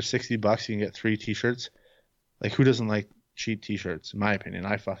mean, for $60 you can get 3 t-shirts. Like, who doesn't like cheap t-shirts? In my opinion,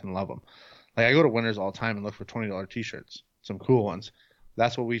 I fucking love them. Like, I go to Winners all the time and look for $20 t-shirts, some cool ones.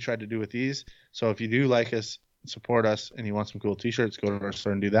 That's what we tried to do with these. So if you do like us, support us, and you want some cool t-shirts, go to our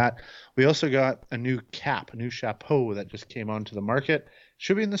store and do that. We also got a new cap, a new chapeau that just came onto the market.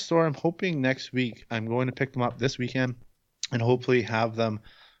 Should be in the store. I'm hoping next week. I'm going to pick them up this weekend and hopefully have them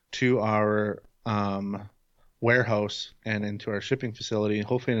to our warehouse and into our shipping facility,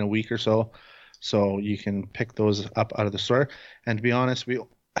 hopefully in a week or so you can pick those up out of the store. And to be honest,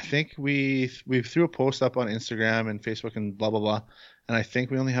 I think we threw a post up on Instagram and Facebook and blah, blah, blah, and I think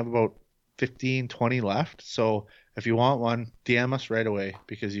we only have about 15, 20 left. So if you want one, DM us right away,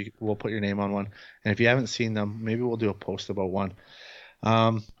 because we'll put your name on one. And if you haven't seen them, maybe we'll do a post about one.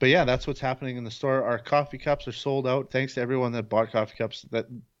 But yeah, that's what's happening in the store. Our coffee cups are sold out. Thanks to everyone that bought coffee cups. That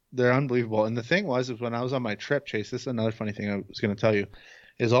they're unbelievable. And the thing is when I was on my trip, Chase, this is another funny thing I was going to tell you,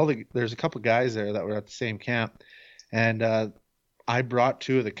 is there's a couple guys there that were at the same camp, and I brought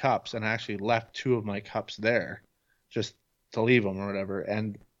 2 of the cups, and I actually left 2 of my cups there, just to leave them or whatever.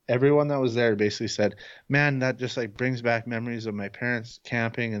 And everyone that was there basically said, man, that just like brings back memories of my parents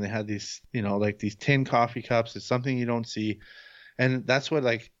camping, and they had these, like these tin coffee cups. It's something you don't see. And that's what,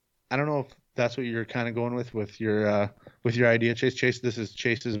 like, I don't know if that's what you're kind of going with your idea, Chase. Chase, this is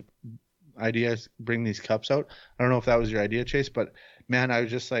Chase's idea, bring these cups out. I don't know if that was your idea, Chase, but man, I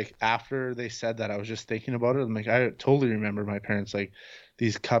was just like, after they said that, I was just thinking about it. I'm like, I totally remember my parents, like,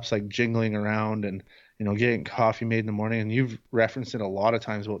 these cups like jingling around and, getting coffee made in the morning. And you've referenced it a lot of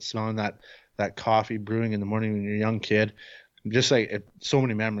times about smelling that coffee brewing in the morning when you're a young kid. Just like so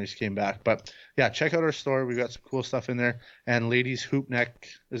many memories came back. But yeah, check out our store. We've got some cool stuff in there. And ladies hoop neck,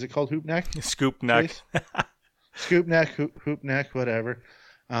 is it called hoop neck? Scoop neck. Scoop neck, hoop neck, whatever.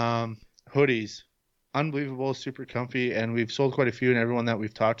 Hoodies, unbelievable, super comfy, and we've sold quite a few. And everyone that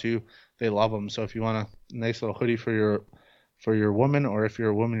we've talked to, they love them. So if you want a nice little hoodie for your woman, or if you're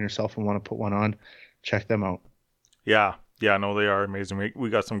a woman yourself and want to put one on, check them out. Yeah, no, they are amazing. We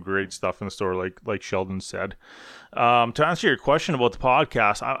got some great stuff in the store, like Sheldon said. To answer your question about the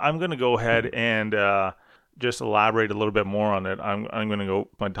podcast, I'm going to go ahead and just elaborate a little bit more on it. I'm going to go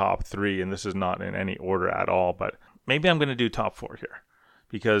my top 3, and this is not in any order at all, but maybe I'm going to do top 4 here,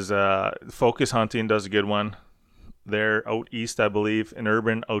 because Focus Hunting does a good one. They're out east, I believe. An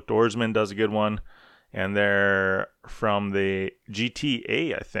Urban Outdoorsman does a good one, and they're from the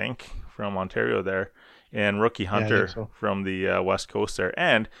GTA, I think, from Ontario there. And Rookie Hunter from the West Coast there.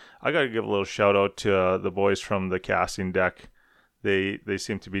 And I got to give a little shout out to the boys from the Casting Deck. They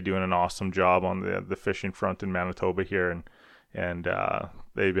seem to be doing an awesome job on the fishing front in Manitoba here, and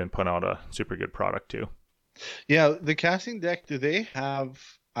they've been putting out a super good product too. Yeah, the Casting Deck, do they have,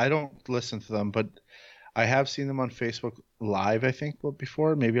 I don't listen to them, but I have seen them on Facebook Live, I think,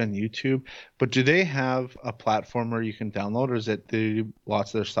 before, maybe on YouTube. But do they have a platform where you can download, or is it they do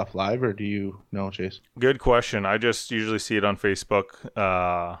lots of their stuff live, or do you know, Chase? Good question. I just usually see it on Facebook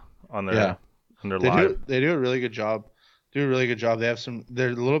on their live. They do a really good job. They have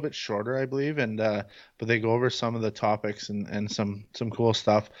they're a little bit shorter, I believe, and but they go over some of the topics and some cool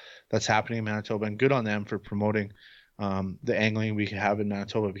stuff that's happening in Manitoba, and good on them for promoting the angling we have in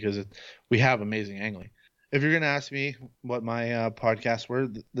Manitoba, because we have amazing angling. If you're going to ask me what my podcasts were,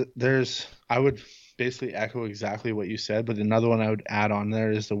 I would basically echo exactly what you said, but another one I would add on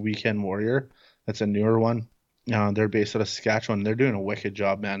there is the Weekend Warrior. That's a newer one. They're based out of Saskatchewan. They're doing a wicked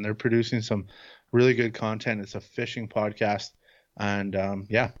job, man. They're producing some really good content. It's a fishing podcast, and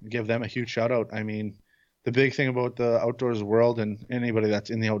give them a huge shout out. I mean, the big thing about the outdoors world, and anybody that's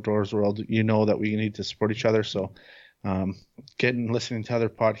in the outdoors world, that we need to support each other. So listening to other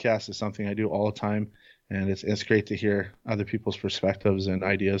podcasts is something I do all the time. And it's great to hear other people's perspectives and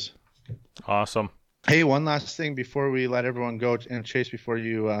ideas. Awesome. Hey, one last thing before we let everyone go, and Chase, before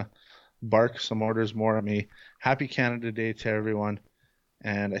you bark some orders more at me, happy Canada Day to everyone.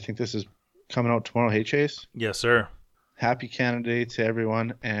 And I think this is coming out tomorrow. Hey, Chase? Yes, sir. Happy Canada Day to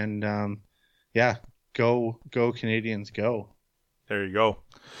everyone. And go Canadians, go. There you go.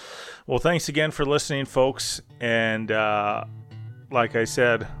 Well, thanks again for listening, folks. And like I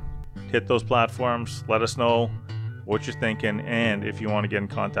said, hit those platforms, let us know what you're thinking, and if you want to get in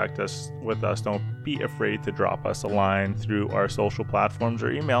contact with us, don't be afraid to drop us a line through our social platforms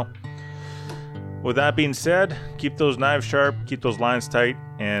or email. With that being said, keep those knives sharp, keep those lines tight,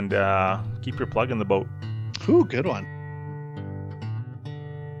 and keep your plug in the boat. Ooh, good one.